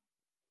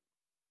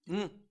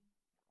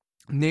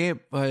 Nee,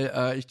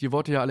 weil ich die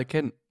Worte ja alle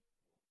kenne.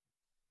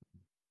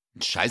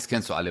 Scheiß,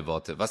 kennst du alle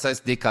Worte. Was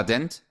heißt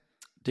dekadent?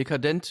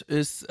 Dekadent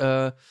ist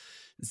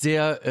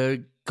sehr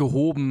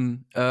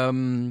gehoben,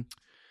 wenn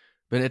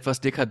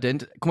etwas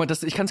dekadent. Guck mal,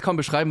 ich kann es kaum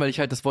beschreiben, weil ich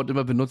halt das Wort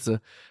immer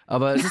benutze.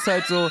 Aber es ist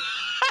halt so.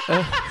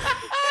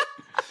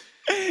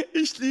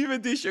 Ich liebe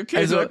dich, okay,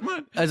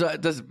 Also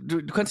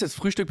du kannst jetzt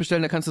Frühstück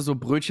bestellen, da kannst du so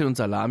Brötchen und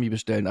Salami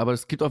bestellen. Aber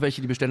es gibt auch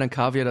welche, die bestellen dann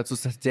Kaviar dazu.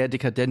 Es ist sehr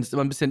dekadent, ist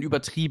immer ein bisschen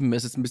übertrieben.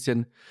 Es ist ein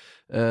bisschen.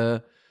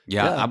 Ja,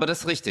 aber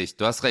das ist richtig.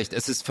 Du hast recht.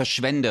 Es ist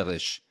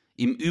verschwenderisch.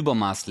 Im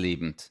Übermaß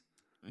lebend.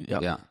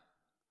 Ja.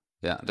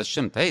 Ja, das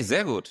stimmt. Hey,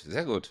 sehr gut,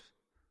 sehr gut.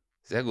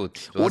 Sehr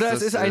gut. Du Oder hast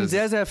es ist ein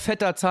sehr, sehr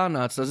fetter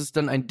Zahnarzt. Das ist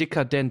dann ein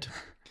Dekadent.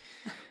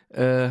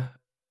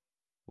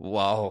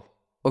 Wow.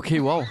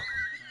 Okay, wow.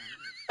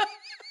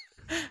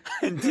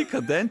 Ein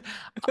dekadent?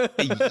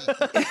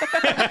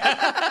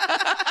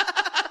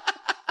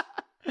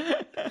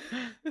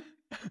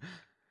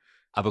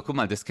 Aber guck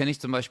mal, das kenne ich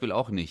zum Beispiel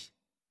auch nicht.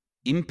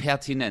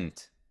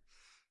 Impertinent.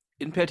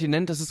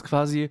 Impertinent, das ist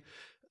quasi,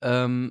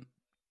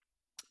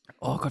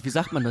 oh Gott, wie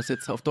sagt man das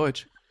jetzt auf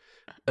Deutsch?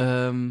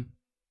 Wenn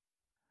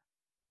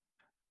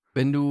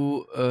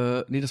du,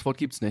 nee, das Wort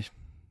gibt's nicht.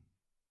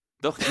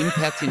 Doch,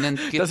 impertinent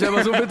gibt Das wäre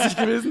aber so witzig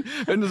gewesen,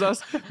 wenn du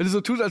sagst, wenn du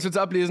so tust, als würdest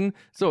du ablesen,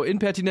 so,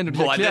 impertinent und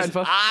ich Boah, erkläre das,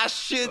 einfach.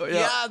 shit, Ja.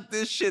 ja,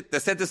 das shit.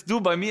 Das hättest du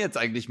bei mir jetzt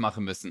eigentlich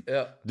machen müssen.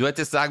 Ja. Du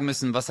hättest sagen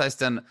müssen, was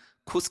heißt denn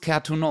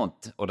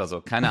Cuscartonot oder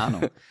so, keine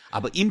Ahnung.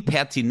 Aber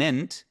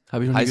impertinent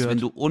Hab ich noch nie heißt, gehört. wenn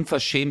du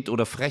unverschämt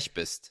oder frech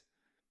bist.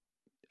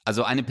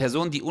 Also eine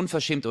Person, die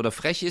unverschämt oder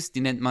frech ist,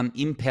 die nennt man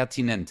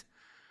impertinent.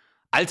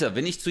 Alter,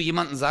 wenn ich zu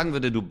jemandem sagen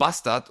würde, du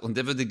Bastard, und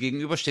der würde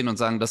gegenüberstehen und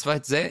sagen, das war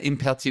jetzt sehr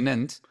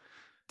impertinent,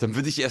 dann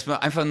würde ich erstmal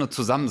einfach nur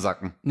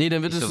zusammensacken. Nee,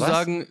 dann würdest Ich du so, was?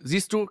 sagen,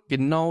 siehst du,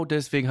 genau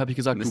deswegen habe ich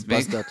gesagt, du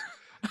Deswegen? Bastard.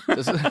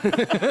 Das,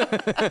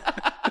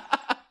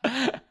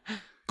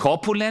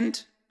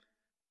 Korpulent?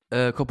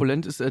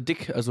 korpulent ist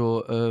dick,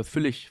 also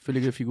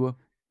füllige Figur.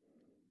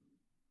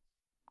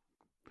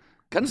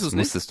 Kannst du es Das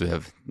nicht? musstest du ja.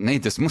 Nee,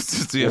 das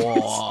musstest du ja.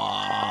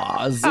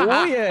 Boah, so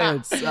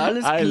jetzt,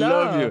 alles klar. I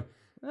love you.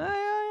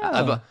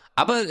 Ja.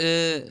 Aber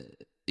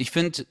ich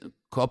finde,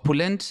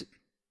 korpulent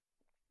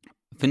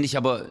finde ich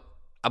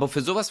aber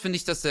für sowas finde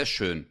ich das sehr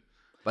schön.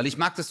 Weil ich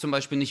mag das zum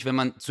Beispiel nicht, wenn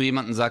man zu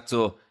jemandem sagt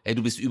so, ey,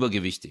 du bist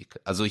übergewichtig.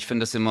 Also ich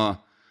finde das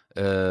immer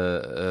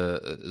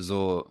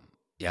so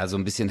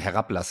ein bisschen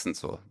herablassend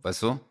so,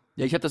 weißt du?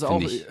 Ja, ich habe das Find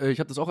auch, ich. ich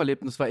habe das auch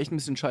erlebt und das war echt ein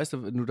bisschen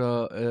scheiße, wenn du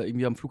da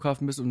irgendwie am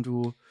Flughafen bist und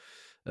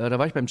da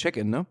war ich beim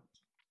Check-in, ne?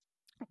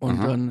 Und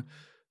Aha.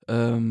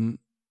 dann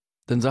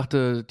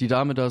sagte die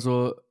Dame da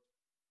so,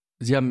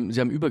 sie haben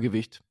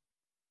Übergewicht.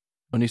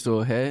 Und ich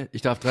so, hä?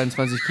 Ich darf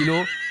 23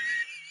 Kilo.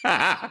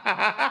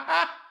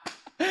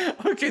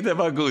 Okay, der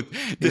war gut.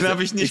 Den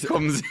habe ich nicht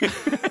kommen sehen.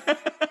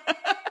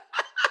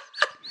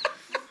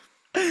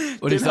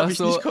 Und Den ich hab sag ich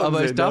so, nicht kommen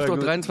aber ich sehen, der darf war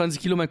doch gut.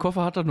 23 Kilo, mein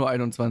Koffer hat doch nur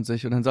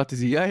 21. Und dann sagte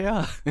sie,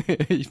 ja,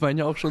 ich meine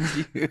ja auch schon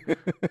sie.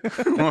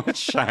 Oh,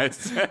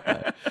 Scheiße.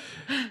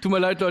 Tut mir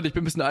leid, Leute, ich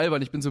bin ein bisschen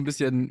albern. Ich bin so ein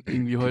bisschen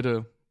irgendwie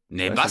heute.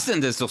 Nee, was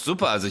denn? Das ist doch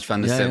super. Also ich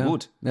fand das Ja, sehr ja.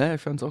 gut. Ja,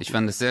 ich fand's auch Ich gut.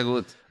 fand das sehr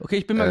gut. Okay,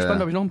 ich bin mal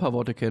gespannt, ob ich noch ein paar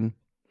Worte kenne.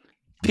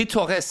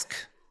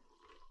 Pittoresk.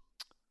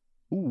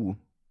 Uh.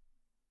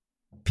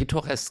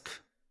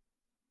 Pittoresk.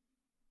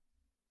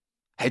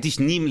 Hätte ich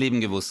nie im Leben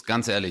gewusst,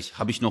 ganz ehrlich.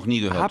 Habe ich noch nie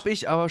gehört. Hab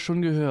ich aber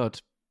schon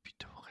gehört.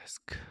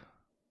 Pittoresk.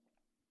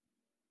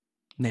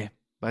 Nee,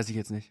 weiß ich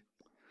jetzt nicht.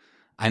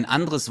 Ein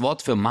anderes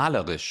Wort für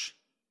malerisch.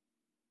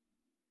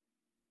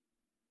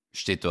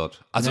 Steht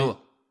dort. Also,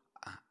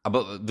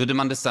 aber würde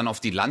man das dann auf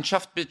die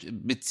Landschaft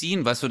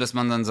beziehen? Weißt du, dass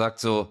man dann sagt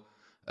so,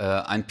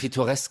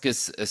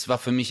 es war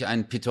für mich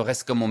ein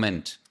pittoresker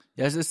Moment.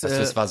 Ja, es ist,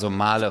 Es war so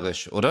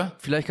malerisch, oder?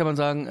 vielleicht kann man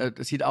sagen,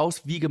 es sieht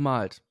aus wie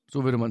gemalt.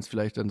 So würde man es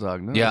vielleicht dann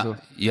sagen, ne? Ja, Also,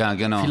 ja,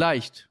 genau.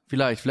 vielleicht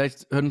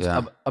hören uns,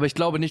 Ja. aber ich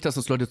glaube nicht, dass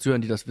uns Leute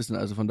zuhören, die das wissen.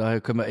 Also von daher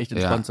können wir echt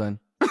entspannt sein.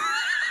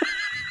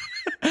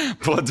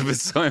 Boah, du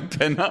bist so ein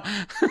Penner.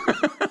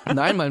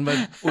 Nein, Mann,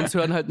 weil uns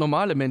hören halt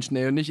normale Menschen,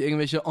 ey, und nicht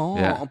irgendwelche,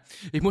 Ja.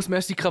 ich muss mir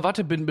erst die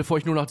Krawatte binden, bevor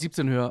ich nur nach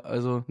 17 höre.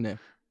 Also, nee.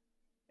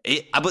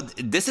 Ey, aber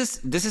das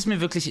ist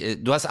mir wirklich,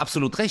 du hast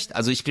absolut recht.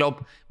 Also ich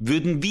glaube,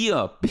 würden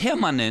wir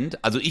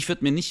permanent, also ich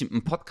würde mir nicht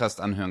einen Podcast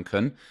anhören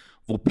können,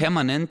 wo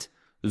permanent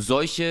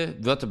solche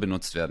Wörter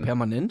benutzt werden.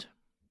 Permanent?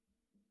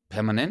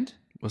 Permanent?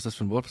 Was ist das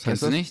für ein Wort? Was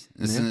Kennst heißt du das? nicht?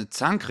 Das ist Nee. eine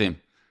Zahncreme.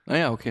 Ah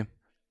ja, okay.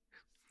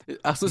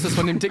 Ach so, ist das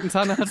von dem dicken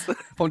Zahnarzt?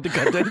 Von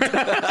Dekadent?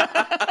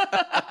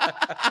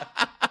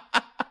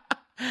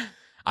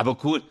 Aber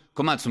cool.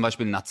 Guck mal, zum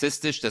Beispiel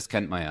narzisstisch, das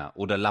kennt man ja.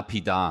 Oder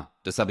lapidar,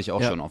 das habe ich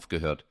auch Ja. schon oft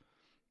gehört.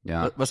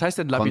 Ja. Was heißt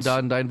denn lapidar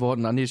in deinen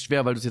Worten? Ah, nee, ist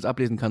schwer, weil du es jetzt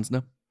ablesen kannst,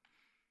 ne?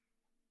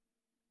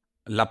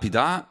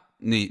 Lapidar,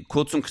 nee,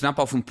 kurz und knapp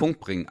auf den Punkt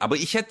bringen. Aber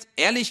ich hätte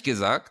ehrlich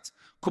gesagt,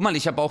 guck mal,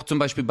 ich habe auch zum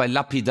Beispiel bei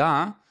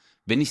lapidar,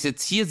 wenn ich es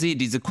jetzt hier sehe,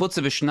 diese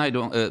kurze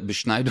Beschneidung,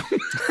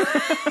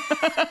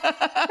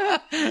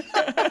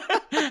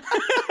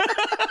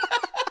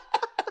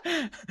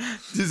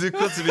 diese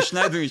kurze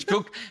Beschneidung, ich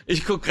guck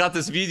gerade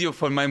das Video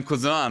von meinem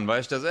Cousin an,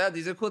 weißt du, so, ja,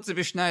 diese kurze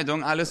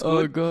Beschneidung, alles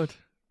Oh gut. Gott.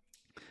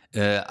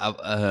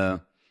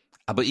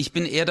 Aber ich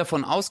bin eher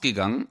davon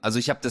ausgegangen, also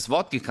ich habe das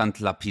Wort gekannt,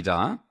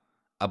 lapidar,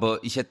 aber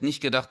ich hätte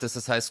nicht gedacht, dass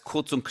das heißt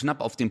kurz und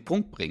knapp auf den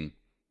Punkt bringen.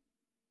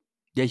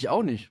 Ja, ich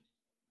auch nicht.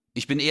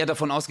 Ich bin eher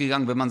davon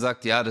ausgegangen, wenn man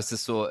sagt, ja, das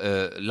ist so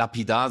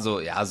lapidar, so,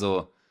 ja,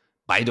 so,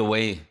 by the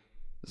way,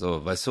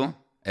 so, weißt du?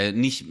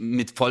 Nicht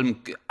mit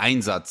vollem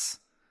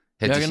Einsatz,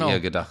 hätte Ja, ich genau. eher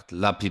gedacht,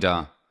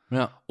 lapidar.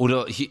 Ja.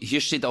 Oder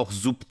hier steht auch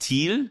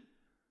subtil.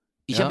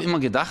 Ich Ja. habe immer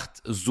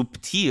gedacht,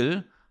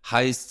 subtil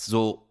heißt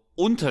so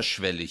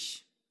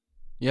unterschwellig.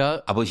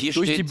 Ja, Aber hier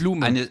durch steht die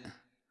Blume. eine,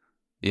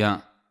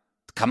 ja,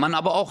 kann man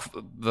aber auch,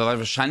 weil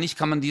wahrscheinlich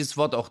kann man dieses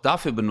Wort auch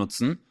dafür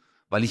benutzen,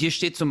 weil hier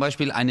steht zum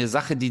Beispiel eine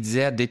Sache, die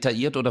sehr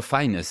detailliert oder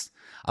fein ist.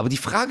 Aber die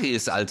Frage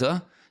ist,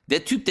 Alter,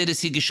 der Typ, der das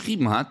hier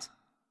geschrieben hat,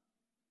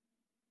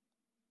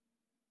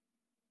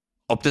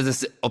 ob der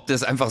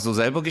das einfach so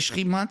selber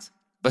geschrieben hat?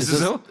 Weißt du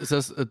so? Ist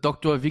das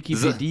Dr.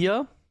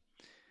 Wikipedia?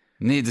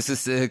 Nee, das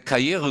ist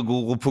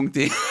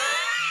karriereguru.de.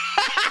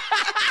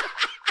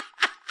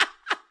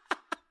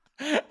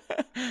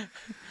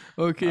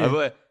 Okay.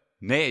 Aber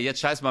nee, jetzt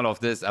scheiß mal auf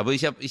das. Aber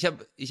ich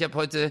hab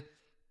heute,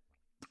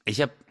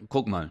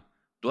 guck mal,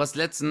 du hast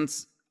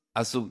letztens,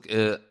 du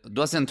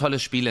hast ja ein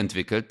tolles Spiel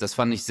entwickelt. Das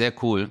fand ich sehr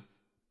cool,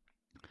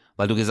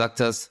 weil du gesagt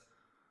hast,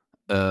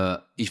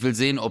 ich will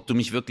sehen, ob du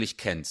mich wirklich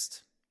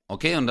kennst.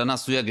 Okay, und dann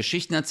hast du ja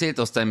Geschichten erzählt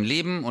aus deinem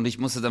Leben und ich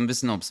musste dann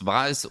wissen, ob es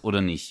wahr ist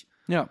oder nicht.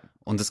 Ja,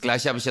 Und das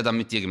Gleiche habe ich ja dann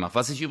mit dir gemacht,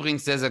 was ich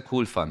übrigens sehr, sehr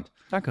cool fand.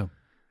 danke.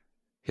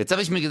 Jetzt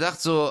habe ich mir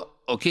gedacht so,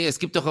 okay, es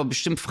gibt doch auch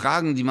bestimmt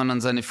Fragen, die man an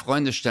seine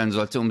Freunde stellen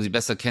sollte, um sie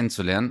besser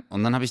kennenzulernen.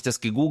 Und dann habe ich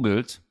das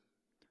gegoogelt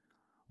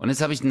und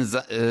jetzt habe ich eine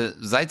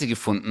Seite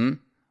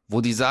gefunden,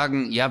 wo die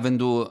sagen, ja, wenn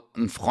du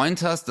einen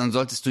Freund hast, dann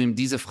solltest du ihm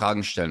diese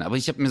Fragen stellen. Aber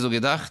ich habe mir so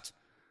gedacht,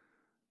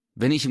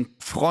 wenn ich einem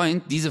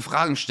Freund diese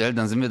Fragen stelle,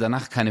 dann sind wir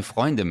danach keine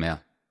Freunde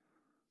mehr.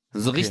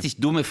 So Okay. richtig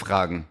dumme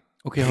Fragen.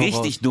 Okay, hau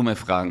Richtig raus. dumme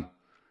Fragen.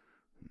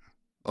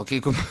 Okay,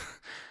 guck mal.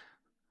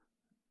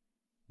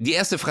 Die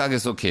erste Frage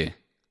ist okay.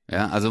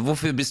 Ja, also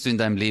wofür bist du in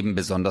deinem Leben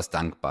besonders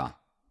dankbar?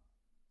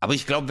 Aber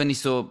ich glaube, wenn ich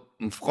so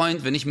ein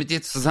Freund, wenn ich mit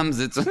dir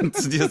zusammensitze und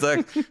zu dir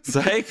sage, so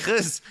hey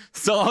Chris,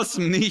 so aus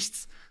dem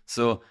Nichts,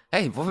 so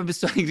hey, wofür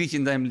bist du eigentlich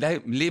in deinem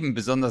Leben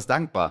besonders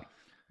dankbar?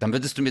 Dann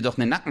würdest du mir doch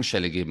eine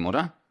Nackenschelle geben,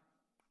 oder?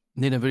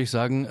 Nee, dann würde ich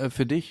sagen,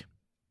 für dich.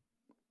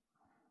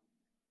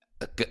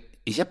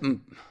 Ich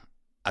habe,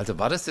 also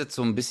war das jetzt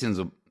so ein bisschen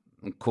so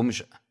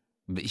komisch?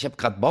 Ich habe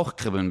gerade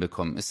Bauchkribbeln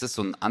bekommen. Ist das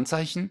so ein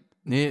Anzeichen?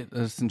 Nee,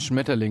 das sind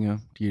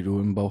Schmetterlinge, die du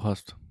im Bauch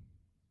hast.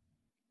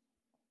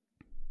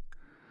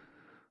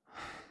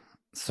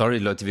 Sorry,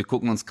 Leute, wir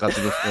gucken uns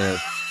gerade über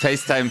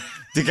FaceTime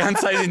die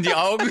ganze Zeit in die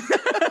Augen.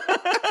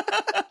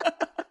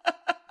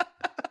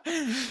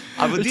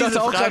 Aber Ich diese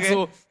dachte auch gerade Frage,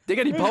 so,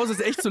 Digga, die Pause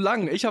ist echt zu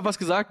lang. Ich habe was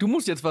gesagt, du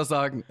musst jetzt was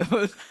sagen.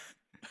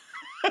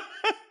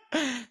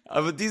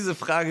 aber diese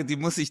Frage, die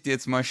muss ich dir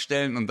jetzt mal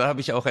stellen und da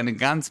habe ich auch eine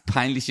ganz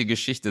peinliche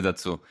Geschichte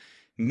dazu.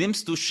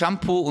 Nimmst du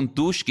Shampoo und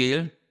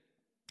Duschgel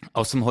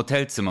aus dem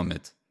Hotelzimmer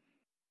mit?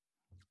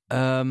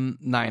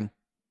 Nein.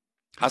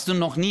 Hast du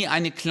noch nie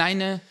eine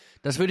kleine...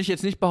 Das würde ich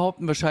jetzt nicht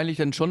behaupten, wahrscheinlich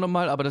dann schon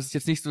nochmal, aber das ist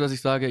jetzt nicht so, dass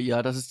ich sage,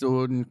 ja, das ist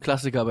so ein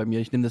Klassiker bei mir,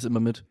 ich nehme das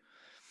immer mit.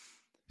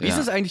 Wie ist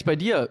Ja. es eigentlich bei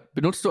dir?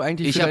 Benutzt du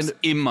eigentlich Ich für hab's deine...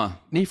 immer.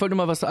 Nee, ich wollte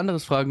nur mal was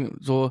anderes fragen,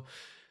 so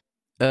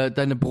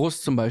deine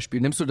Brust zum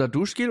Beispiel. Nimmst du da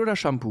Duschgel oder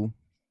Shampoo?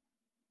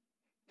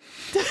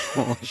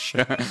 Oh,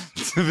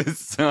 du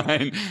bist so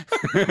ein...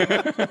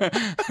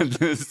 Du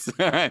bist so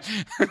ein...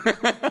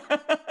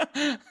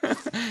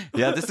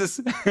 Ja, das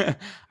ist...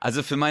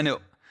 Also für meine...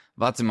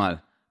 Warte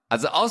mal.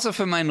 Also außer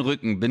für meinen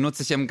Rücken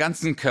benutze ich am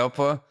ganzen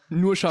Körper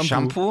Nur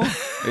Shampoo.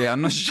 Ja,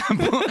 nur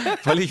Shampoo,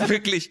 weil ich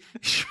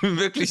bin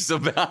wirklich so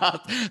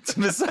behaart.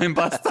 Du bist so ein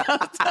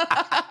Bastard.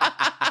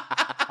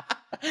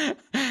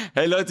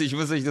 Hey Leute, ich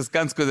muss euch das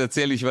ganz kurz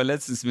erzählen. Ich war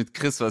letztens mit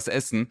Chris was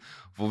essen,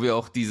 wo wir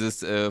auch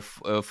dieses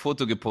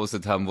Foto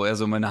gepostet haben, wo er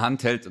so meine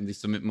Hand hält und ich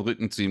so mit dem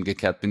Rücken zu ihm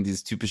gekehrt bin,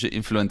 dieses typische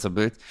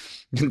Influencer-Bild.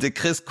 Und der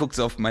Chris guckt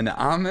so auf meine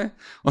Arme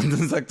und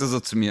dann sagt er so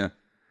zu mir,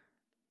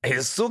 ey,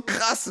 das ist so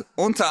krass,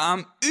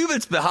 Unterarm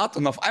übelst behaart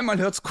und auf einmal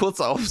hört's kurz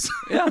auf.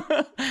 Ja.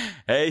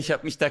 Hey, ich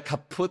habe mich da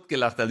kaputt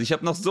gelacht. Also ich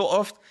habe noch so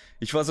oft,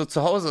 ich war so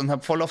zu Hause und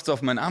habe voll oft so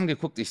auf meinen Arm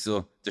geguckt. Ich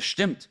so, das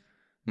stimmt.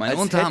 Mein Als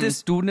Unterarm.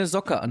 hättest du eine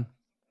Socke an.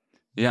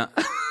 Ja.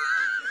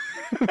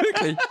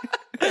 Wirklich.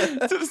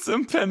 Du bist so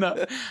ein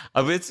Penner.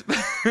 Aber jetzt,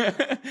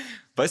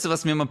 weißt du,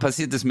 was mir mal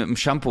passiert ist mit dem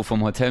Shampoo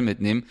vom Hotel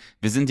mitnehmen?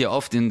 Wir sind ja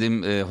oft in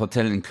dem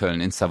Hotel in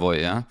Köln, in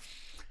Savoy, ja.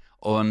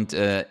 Und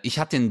ich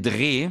hatte einen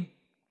Dreh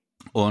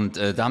und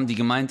da haben die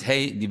gemeint,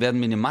 hey, die werden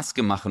mir eine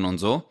Maske machen und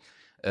so.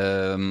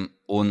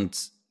 Und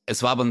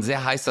es war aber ein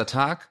sehr heißer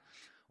Tag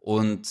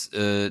und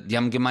die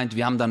haben gemeint,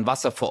 wir haben dann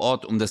Wasser vor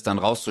Ort, um das dann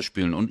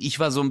rauszuspülen. Und ich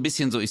war so ein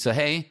bisschen so, ich so,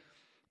 hey,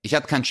 ich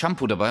hatte kein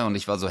Shampoo dabei und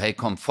ich war so, hey,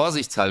 komm,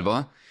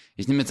 vorsichtshalber,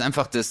 ich nehme jetzt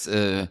einfach das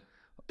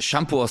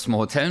Shampoo aus dem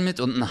Hotel mit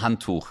und ein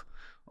Handtuch,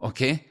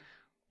 okay?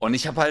 Und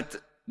ich habe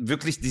halt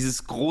wirklich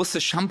dieses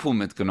große Shampoo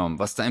mitgenommen,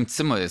 was da im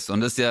Zimmer ist.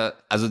 Und das ist ja,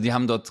 also die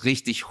haben dort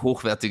richtig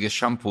hochwertiges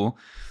Shampoo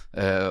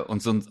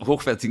und so einen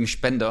hochwertigen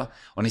Spender.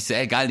 Und ich so,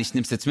 ey, geil, ich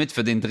nehm's jetzt mit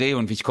für den Dreh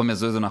und ich komme ja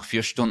sowieso nach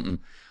 4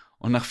 Stunden.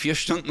 Und nach 4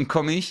 Stunden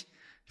komme ich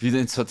wieder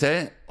ins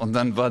Hotel und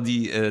dann war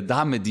die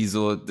Dame, die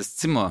so das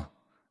Zimmer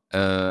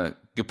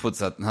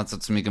geputzt hat, und hat so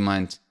zu mir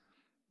gemeint,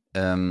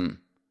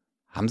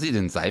 haben Sie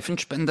den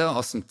Seifenspender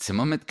aus dem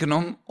Zimmer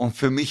mitgenommen? Und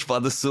für mich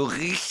war das so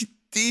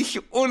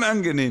richtig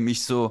unangenehm.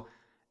 Ich so,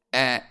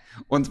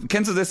 und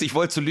kennst du das? Ich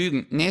wollte zu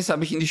lügen. Nee, das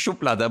habe ich in die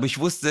Schublade. Aber ich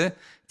wusste,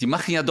 die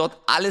machen ja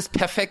dort alles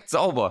perfekt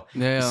sauber.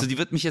 Ja, ja. Ich so, die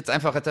wird mich jetzt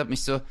einfach, hat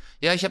mich so,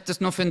 ja, ich habe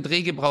das nur für einen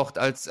Dreh gebraucht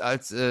als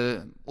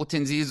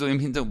Utensil so im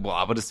Hintergrund. Boah,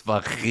 aber das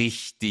war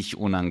richtig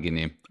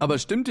unangenehm. Aber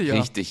es stimmte ja.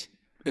 Richtig.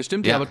 Es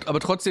stimmt Ja. ja, aber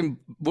trotzdem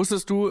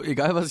wusstest du,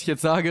 egal was ich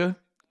jetzt sage,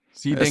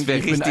 sie Es denkt, wär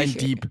ich bin ein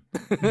richtig- Dieb.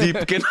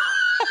 Dieb, genau.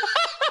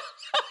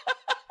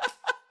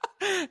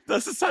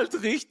 Das ist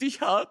halt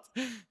richtig hart.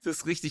 Das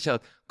ist richtig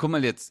hart. Guck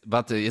mal jetzt,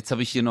 warte, jetzt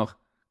habe ich hier noch.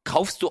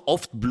 Kaufst du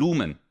oft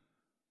Blumen?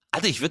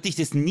 Alter, ich würde dich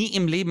das nie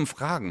im Leben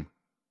fragen.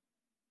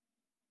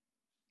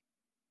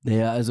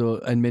 Naja,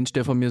 also ein Mensch,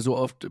 der von mir so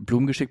oft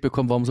Blumen geschickt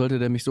bekommt, warum sollte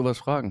der mich sowas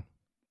fragen?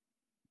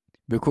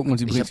 Wir gucken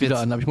uns übrigens wieder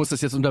an, aber ich muss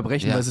das jetzt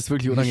unterbrechen, weil es ist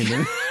wirklich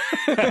unangenehm.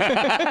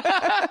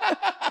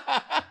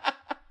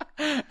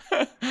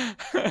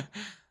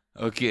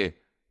 Okay.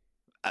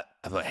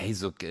 Aber hey,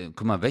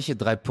 guck mal, welche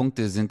 3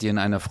 Punkte sind dir in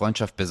einer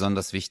Freundschaft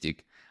besonders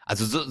wichtig?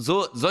 Also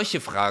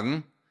solche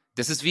Fragen,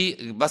 das ist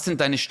wie, was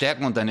sind deine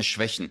Stärken und deine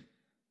Schwächen?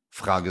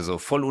 Frage so,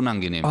 voll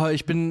unangenehm.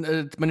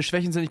 Meine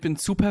Schwächen sind, ich bin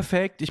zu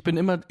perfekt, ich bin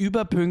immer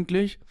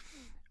überpünktlich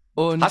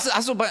und...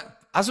 Hast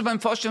du beim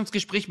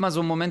Vorstellungsgespräch mal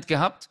so einen Moment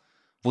gehabt,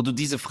 wo du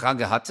diese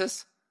Frage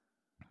hattest?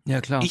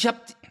 Ja, klar.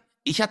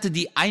 Ich hatte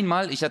die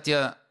einmal, ich hatte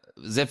ja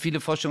sehr viele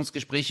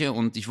Vorstellungsgespräche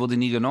und ich wurde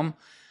nie genommen,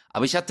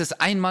 aber ich hatte es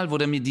einmal, wo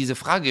der mir diese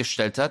Frage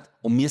gestellt hat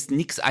und mir ist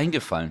nichts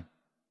eingefallen.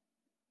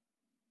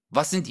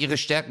 Was sind ihre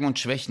Stärken und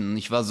Schwächen? Und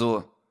ich war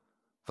so,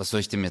 was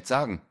soll ich dem jetzt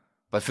sagen?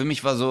 Weil für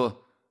mich war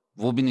so,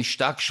 wo bin ich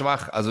stark,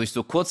 schwach? Also ich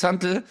so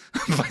Kurzhantel,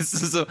 weißt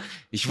du so,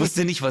 ich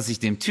wusste nicht, was ich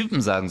dem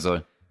Typen sagen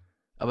soll.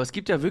 Aber es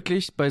gibt ja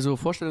wirklich bei so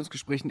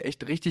Vorstellungsgesprächen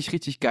echt richtig,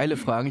 richtig geile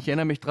Fragen. Ich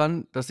erinnere mich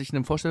dran, dass ich in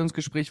einem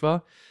Vorstellungsgespräch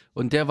war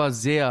und der war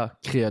sehr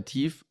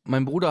kreativ.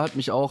 Mein Bruder hat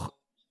mich auch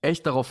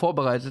echt darauf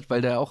vorbereitet,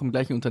 weil der auch im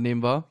gleichen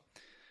Unternehmen war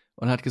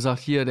und hat gesagt,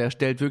 hier, der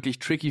stellt wirklich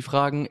tricky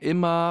Fragen,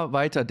 immer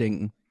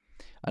weiterdenken.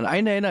 An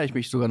einen erinnere ich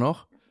mich sogar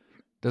noch.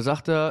 Da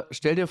sagt er,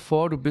 stell dir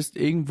vor, du bist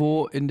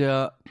irgendwo in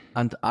der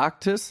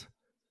Antarktis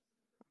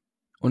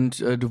und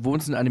du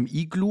wohnst in einem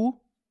Iglu.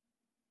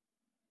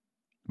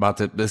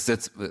 Warte, das ist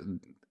jetzt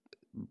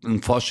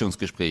ein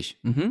Vorstellungsgespräch.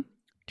 Mhm.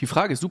 Die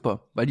Frage ist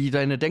super, weil die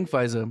deine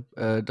Denkweise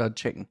da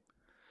checken.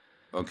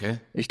 Okay.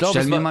 Ich glaub,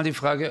 Stell mir mal die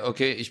Frage,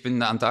 okay, ich bin in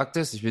der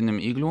Antarktis, ich bin im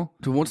Iglu.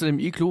 Du wohnst in einem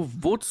Iglu,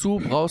 wozu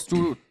brauchst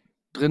du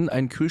drin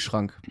einen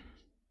Kühlschrank?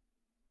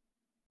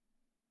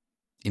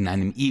 In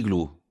einem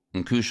Iglu,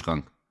 einen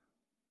Kühlschrank.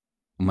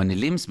 Um meine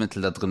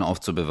Lebensmittel da drin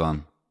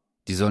aufzubewahren.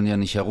 Die sollen ja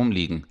nicht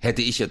herumliegen.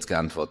 Hätte ich jetzt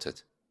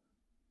geantwortet.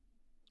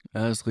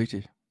 Ja, ist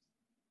richtig.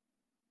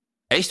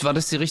 Echt? War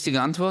das die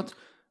richtige Antwort?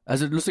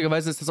 Also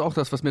lustigerweise ist das auch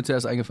das, was mir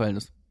zuerst eingefallen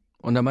ist.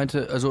 Und er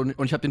meinte,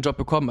 und ich habe den Job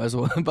bekommen,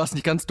 also war es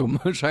nicht ganz dumm,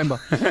 scheinbar.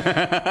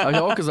 Habe ich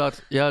auch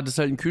gesagt, ja, das ist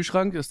halt ein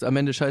Kühlschrank, ist am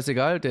Ende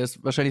scheißegal, der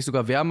ist wahrscheinlich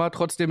sogar wärmer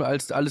trotzdem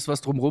als alles,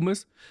 was drumrum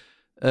ist.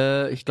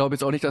 Ich glaube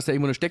jetzt auch nicht, dass da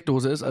irgendwo eine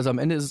Steckdose ist, also am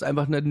Ende ist es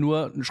einfach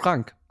nur ein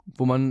Schrank,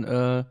 wo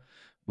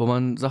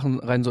man Sachen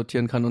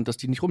reinsortieren kann und dass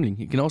die nicht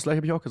rumliegen. Genau das gleiche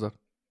habe ich auch gesagt.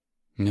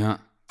 Ja.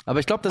 Aber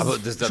ich glaube, dass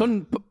es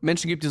schon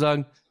Menschen gibt, die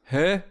sagen,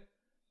 hä,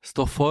 ist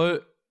doch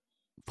voll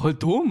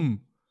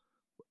dumm.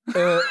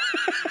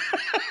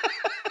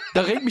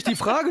 Da regt mich die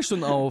Frage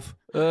schon auf.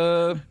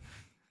 Ja.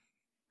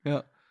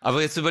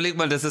 Aber jetzt überleg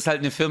mal, das ist halt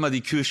eine Firma,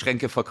 die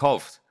Kühlschränke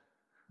verkauft.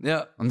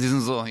 Ja. Und die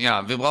sind so,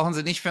 ja, wir brauchen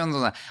sie nicht für uns.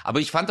 Aber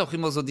ich fand auch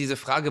immer so diese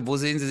Frage, wo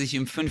sehen sie sich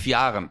in 5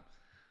 Jahren?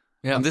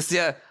 Ja. Und das ist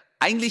ja,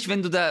 eigentlich,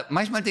 wenn du da,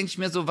 manchmal denke ich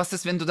mir so, was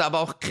ist, wenn du da aber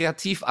auch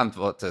kreativ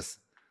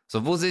antwortest?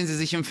 So, wo sehen sie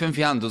sich in 5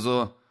 Jahren? Du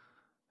so,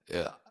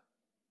 ja,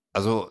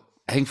 also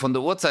hängt von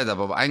der Uhrzeit ab,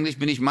 aber eigentlich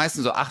bin ich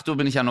meistens so, 8 Uhr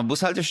bin ich an der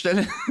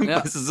Bushaltestelle.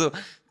 Ja. Weißt du, so,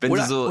 wenn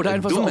oder, du so oder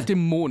einfach so auf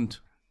dem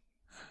Mond.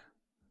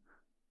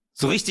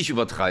 So richtig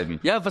übertreiben.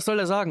 Ja, was soll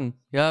er sagen?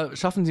 Ja,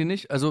 schaffen Sie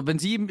nicht. Also wenn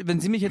Sie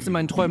mich jetzt in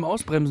meinen Träumen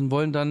ausbremsen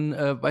wollen, dann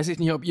weiß ich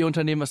nicht, ob Ihr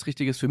Unternehmen was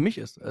Richtiges für mich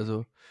ist.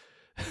 Also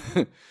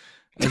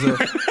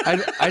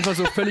einfach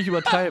so völlig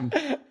übertreiben.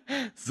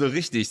 So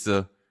richtig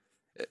so.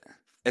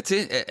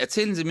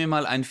 Erzählen Sie mir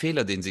mal einen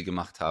Fehler, den Sie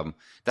gemacht haben.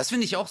 Das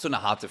finde ich auch so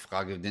eine harte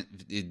Frage,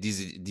 die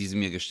Sie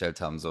mir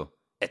gestellt haben. So,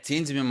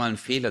 erzählen Sie mir mal einen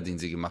Fehler, den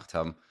Sie gemacht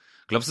haben.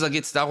 Glaubst du, da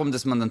geht es darum,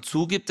 dass man dann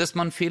zugibt, dass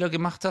man einen Fehler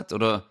gemacht hat?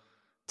 Oder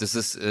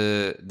dass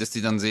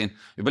die dann sehen?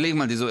 Überlegen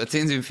mal, die so,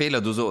 erzählen Sie einen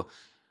Fehler. Du so,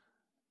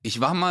 ich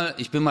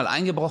bin mal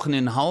eingebrochen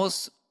in ein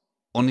Haus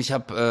und ich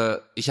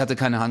hatte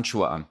keine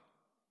Handschuhe an.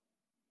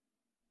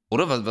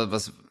 Oder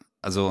was?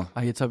 Also.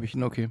 Jetzt habe ich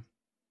ihn, okay.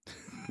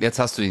 Jetzt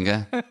hast du ihn,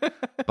 gell?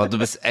 Aber du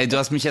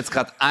hast mich jetzt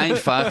gerade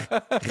einfach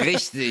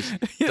richtig,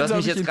 du hast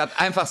mich jetzt gerade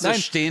einfach so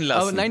stehen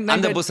lassen.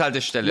 An der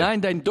Bushaltestelle.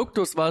 Nein, dein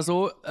Duktus war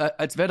so,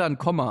 als wäre da ein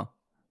Komma.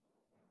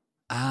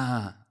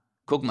 Ah,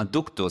 guck mal,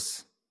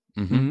 Duktus.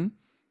 Mhm.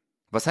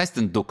 Was heißt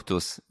denn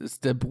Duktus? Das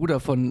ist der Bruder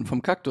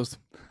vom Kaktus.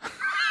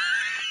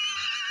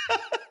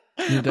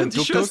 Und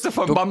die Schwester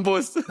vom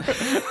Bambus.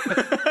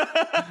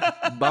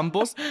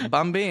 Bambus?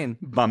 Bamben.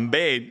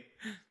 Bamben.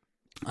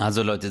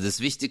 Also Leute, das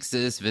Wichtigste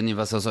ist, wenn ihr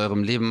was aus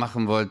eurem Leben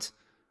machen wollt,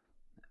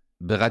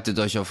 bereitet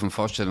euch auf ein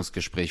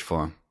Vorstellungsgespräch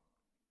vor.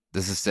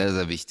 Das ist sehr,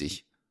 sehr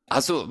wichtig.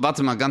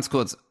 Warte mal ganz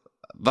kurz.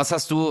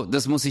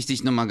 Das muss ich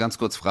dich nochmal ganz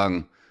kurz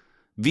fragen.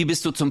 Wie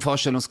bist du zum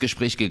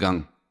Vorstellungsgespräch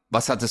gegangen?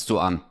 Was hattest du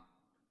an?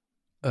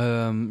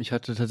 Ich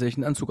hatte tatsächlich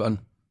einen Anzug an.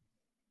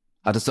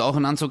 Hattest du auch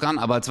einen Anzug an?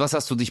 Aber als was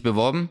hast du dich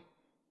beworben?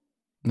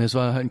 Ne, es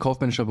war halt ein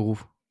kaufmännischer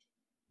Beruf.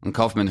 Ein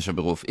kaufmännischer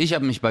Beruf. Ich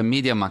habe mich beim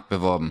Mediamarkt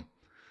beworben.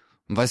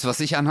 Und weißt du, was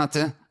ich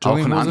anhatte? Auch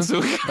einen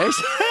Anzug.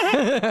 Echt?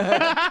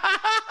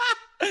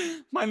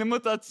 Meine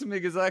Mutter hat zu mir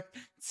gesagt,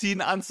 zieh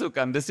einen Anzug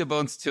an. Das ist ja bei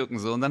uns Türken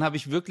so. Und dann habe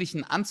ich wirklich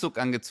einen Anzug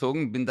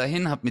angezogen, bin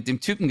dahin, habe mit dem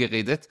Typen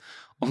geredet.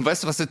 Und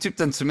weißt du, was der Typ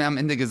dann zu mir am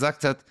Ende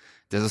gesagt hat?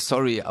 Der so,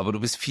 sorry, aber du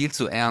bist viel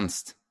zu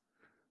ernst.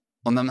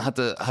 Und dann hat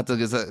er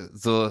gesagt,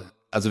 so,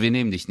 also wir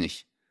nehmen dich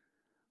nicht.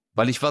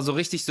 Weil ich war so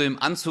richtig so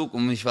im Anzug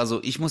und ich war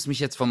so, ich muss mich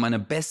jetzt von meiner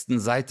besten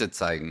Seite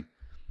zeigen.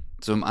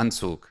 So im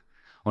Anzug.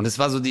 Und es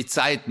war so die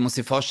Zeit, musst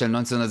dir vorstellen,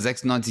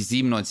 1996,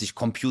 97,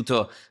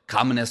 Computer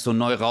kamen erst so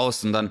neu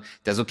raus und dann,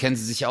 der so, kennen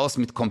Sie sich aus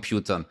mit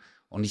Computern?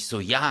 Und ich so,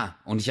 ja.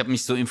 Und ich habe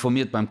mich so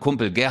informiert beim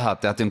Kumpel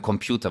Gerhard, der hat den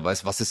Computer,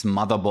 weißt, was ist ein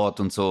Motherboard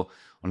und so.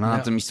 Und dann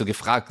hat er mich so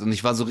gefragt und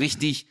ich war so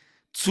richtig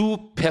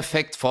zu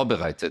perfekt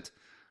vorbereitet.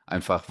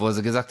 Einfach, wo er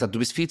so gesagt hat, du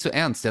bist viel zu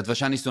ernst. Der hat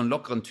wahrscheinlich so einen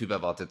lockeren Typ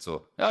erwartet,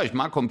 so. Ja, ich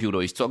mag Computer,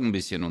 ich zocke ein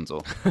bisschen und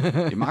so.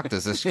 Ich mag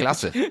das ist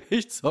klasse.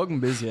 Ich zocke ein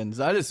bisschen, ist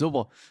alles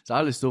super.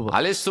 Alles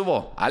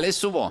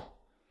super.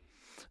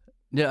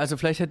 Ja, also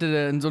vielleicht hätte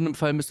der, in so einem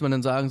Fall müsste man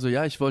dann sagen, so,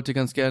 ja, ich wollte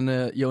ganz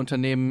gerne Ihr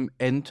Unternehmen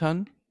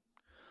entern.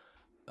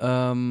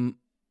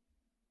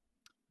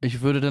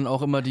 Ich würde dann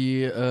auch immer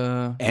die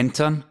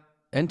Entern?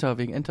 Enter,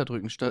 wegen Enter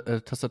drücken,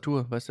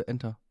 Tastatur, weißt du,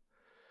 Enter.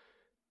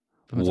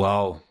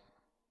 Wow.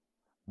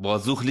 Boah,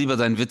 such lieber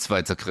deinen Witz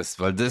weiter, Chris,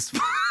 weil das...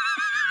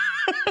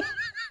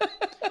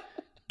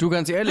 Du,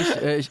 ganz ehrlich,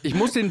 ich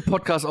muss den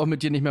Podcast auch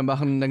mit dir nicht mehr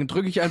machen. Dann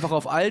drücke ich einfach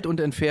auf Alt und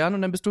entfernen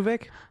und dann bist du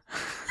weg.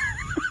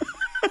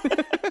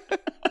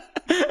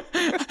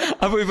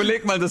 Aber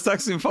überleg mal, das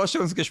sagst du im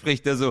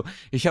Vorstellungsgespräch, der so,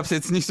 ich hab's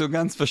jetzt nicht so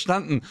ganz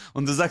verstanden.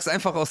 Und du sagst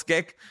einfach aus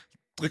Gag,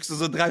 drückst du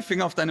so 3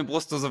 Finger auf deine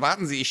Brust, so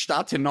warten Sie, ich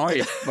starte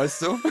neu,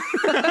 weißt du?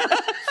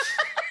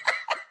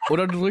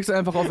 Oder du drückst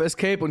einfach auf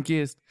Escape und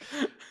gehst.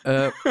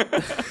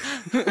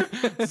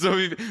 So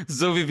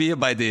wie wir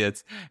beide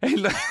jetzt.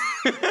 Hey,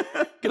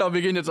 Genau,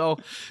 wir gehen jetzt auch.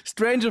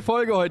 Strange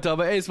Folge heute,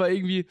 aber ey, es war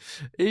irgendwie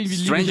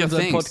liebe ich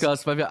unseren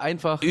Podcast, weil wir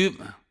einfach reden,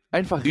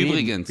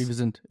 Übrigens. wie wir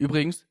sind.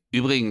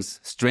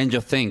 Übrigens,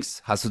 Stranger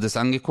Things, hast du das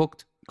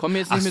angeguckt? Komm mir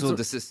jetzt nicht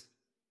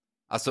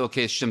Achso,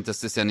 okay, stimmt,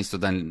 das ist ja nicht so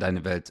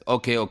deine Welt.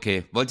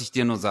 Okay, wollte ich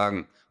dir nur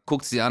sagen.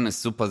 Guck sie an,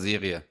 ist super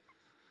Serie.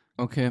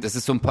 Okay. Das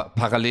ist so ein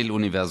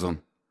Paralleluniversum.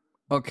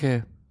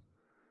 Okay.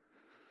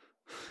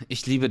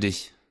 Ich liebe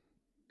dich.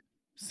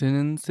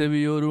 Sinnen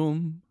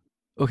Sebiorum.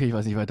 Okay, ich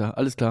weiß nicht weiter.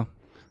 Alles klar.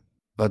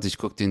 Warte, ich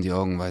guck dir in die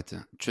Augen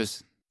weiter.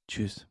 Tschüss.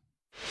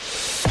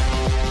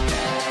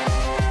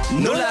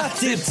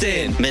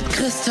 0817 Mit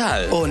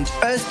Kristall und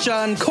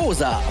Özcan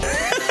Kosa.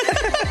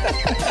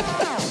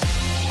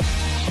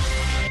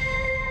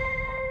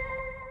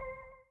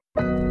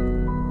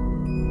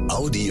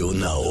 Audio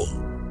Now.